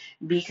delete.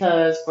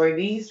 Because for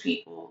these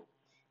people,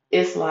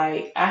 it's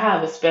like I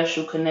have a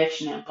special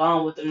connection and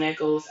bond with them that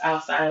goes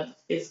outside of the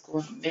physical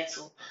and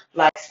mental.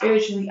 Like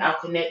spiritually, I'm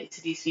connected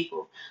to these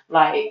people.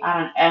 Like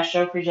I done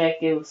astro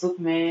projected with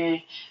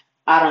Superman.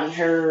 I done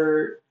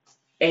heard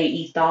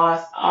AE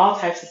thoughts, all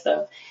types of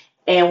stuff.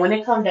 And when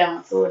it comes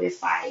down to it,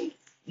 it's like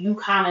you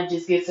kind of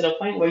just get to the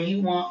point where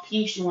you want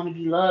peace, you want to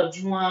be loved,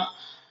 you want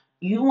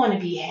to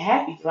be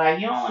happy.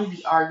 Like you don't want to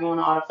be arguing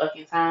all the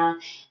fucking time.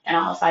 And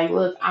I was like,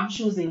 look, I'm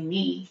choosing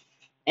me.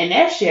 And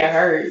that shit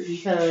hurt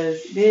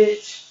because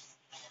bitch,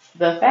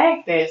 the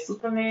fact that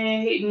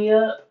Superman hit me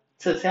up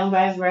to tell me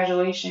about his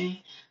graduation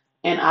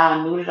and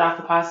I knew that I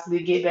could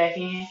possibly get back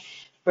in.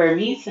 For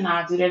me to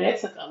not do that, that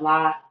took a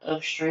lot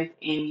of strength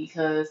in me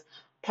because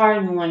part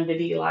of me wanted to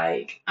be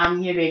like, I'm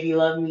here, baby,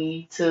 love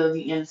me till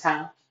the end of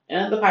time.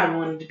 Another part of me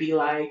wanted to be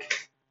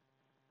like,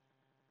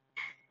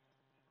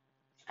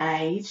 I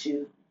hate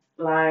you.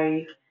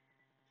 Like,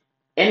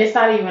 And it's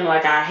not even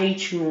like I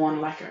hate you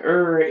on like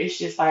a it's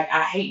just like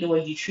I hate the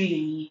way you treated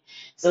me.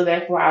 So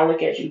therefore I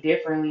look at you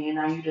differently and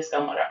now you just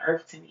come with the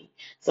earth to me.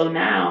 So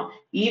now,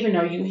 even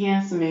though you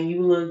handsome and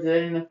you look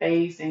good in the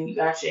face and you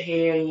got your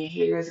hair and your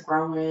hair is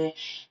growing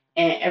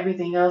and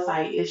everything else,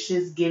 like it's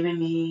just giving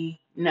me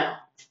no,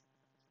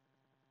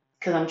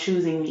 because I'm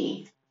choosing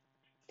me.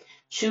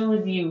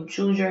 Choose you,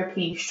 choose your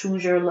peace,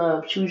 choose your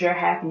love, choose your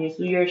happiness,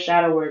 do your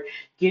shadow work,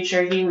 get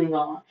your healing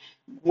on,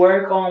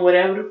 work on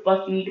whatever the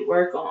fuck you need to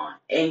work on,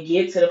 and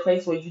get to the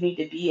place where you need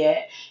to be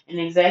at, and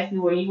exactly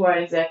where you are,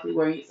 exactly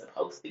where you're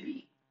supposed to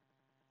be.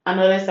 I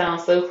know that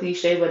sounds so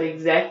cliche, but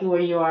exactly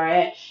where you are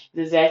at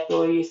is exactly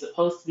where you're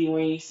supposed to be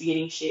when you're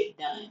getting shit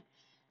done.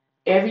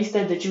 Every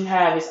step that you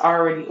have is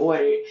already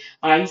ordered.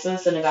 When I used to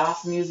listen to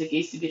gospel music, it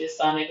used to be the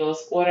song that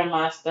goes, "Order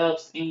my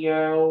steps in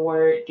your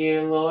word,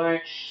 dear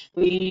Lord.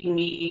 Lead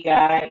me,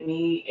 guide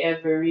me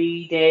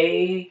every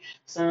day.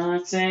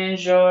 So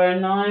send your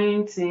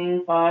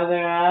anointing,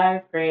 Father, I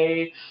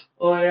pray.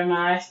 Order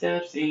my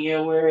steps in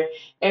your word."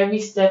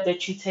 Every step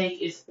that you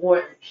take is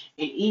ordered.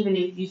 And even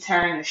if you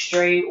turn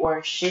astray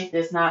or shit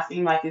does not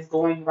seem like it's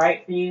going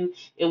right for you,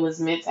 it was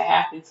meant to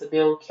happen to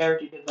build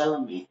character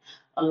development.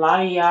 A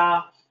lot of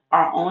y'all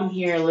are on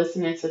here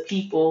listening to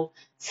people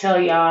tell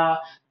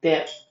y'all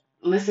that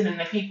listening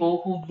to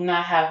people who do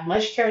not have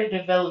much character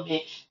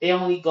development, they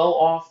only go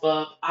off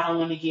of I don't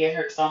want to get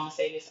hurt, so I'm gonna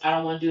say this. I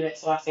don't want to do that,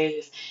 so I say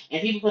this.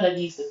 And people put up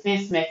these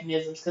defense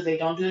mechanisms because they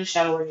don't do the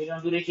shadow work, they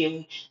don't do the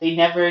healing, they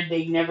never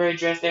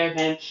address their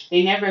event,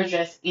 they never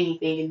address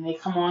anything, and they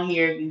come on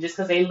here and just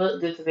because they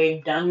look good, because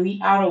they've done the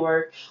outer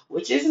work,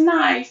 which is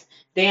nice.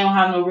 They don't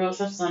have no real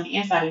substance on the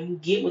inside, and you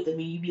get with them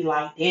and you be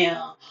like,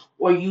 damn,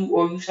 or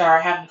you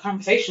start having a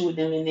conversation with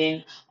them and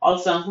then all of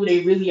a sudden who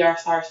they really are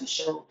starts to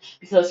show.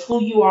 Because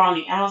who you are on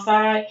the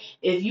outside,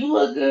 if you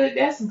look good,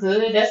 that's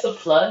a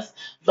plus.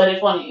 But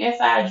if on the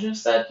inside you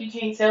suck, you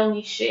can't tell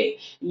me shit.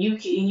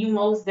 You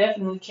most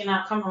definitely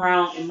cannot come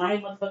around in my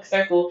motherfucking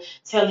circle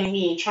telling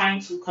me and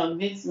trying to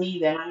convince me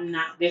that I'm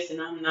not this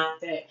and I'm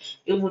not that.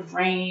 It would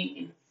rain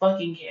in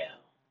fucking hell.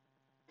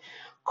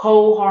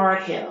 Cold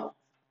hard hell.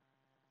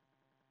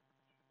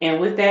 And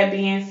with that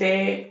being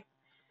said,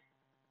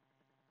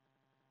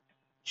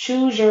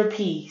 choose your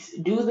peace.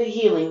 Do the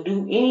healing.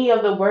 Do any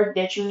of the work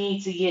that you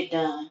need to get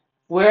done.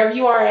 Wherever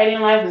you are at in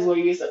life is where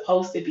you're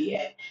supposed to be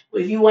at. But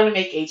if you want to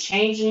make a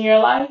change in your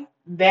life,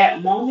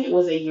 that moment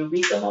was a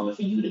eureka moment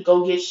for you to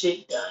go get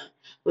shit done.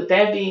 With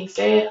that being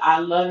said, I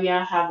love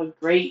y'all. Have a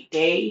great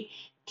day.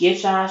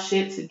 Get y'all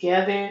shit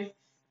together.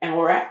 And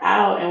we're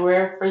out and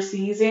we're for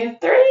season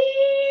 3.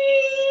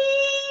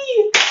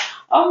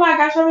 Oh my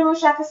gosh, I really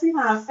wish I could see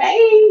my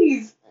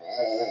face.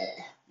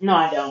 No,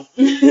 I don't.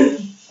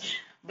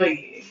 But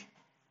yeah.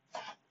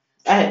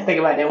 I had to think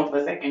about that one for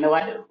a second. No,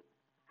 I don't.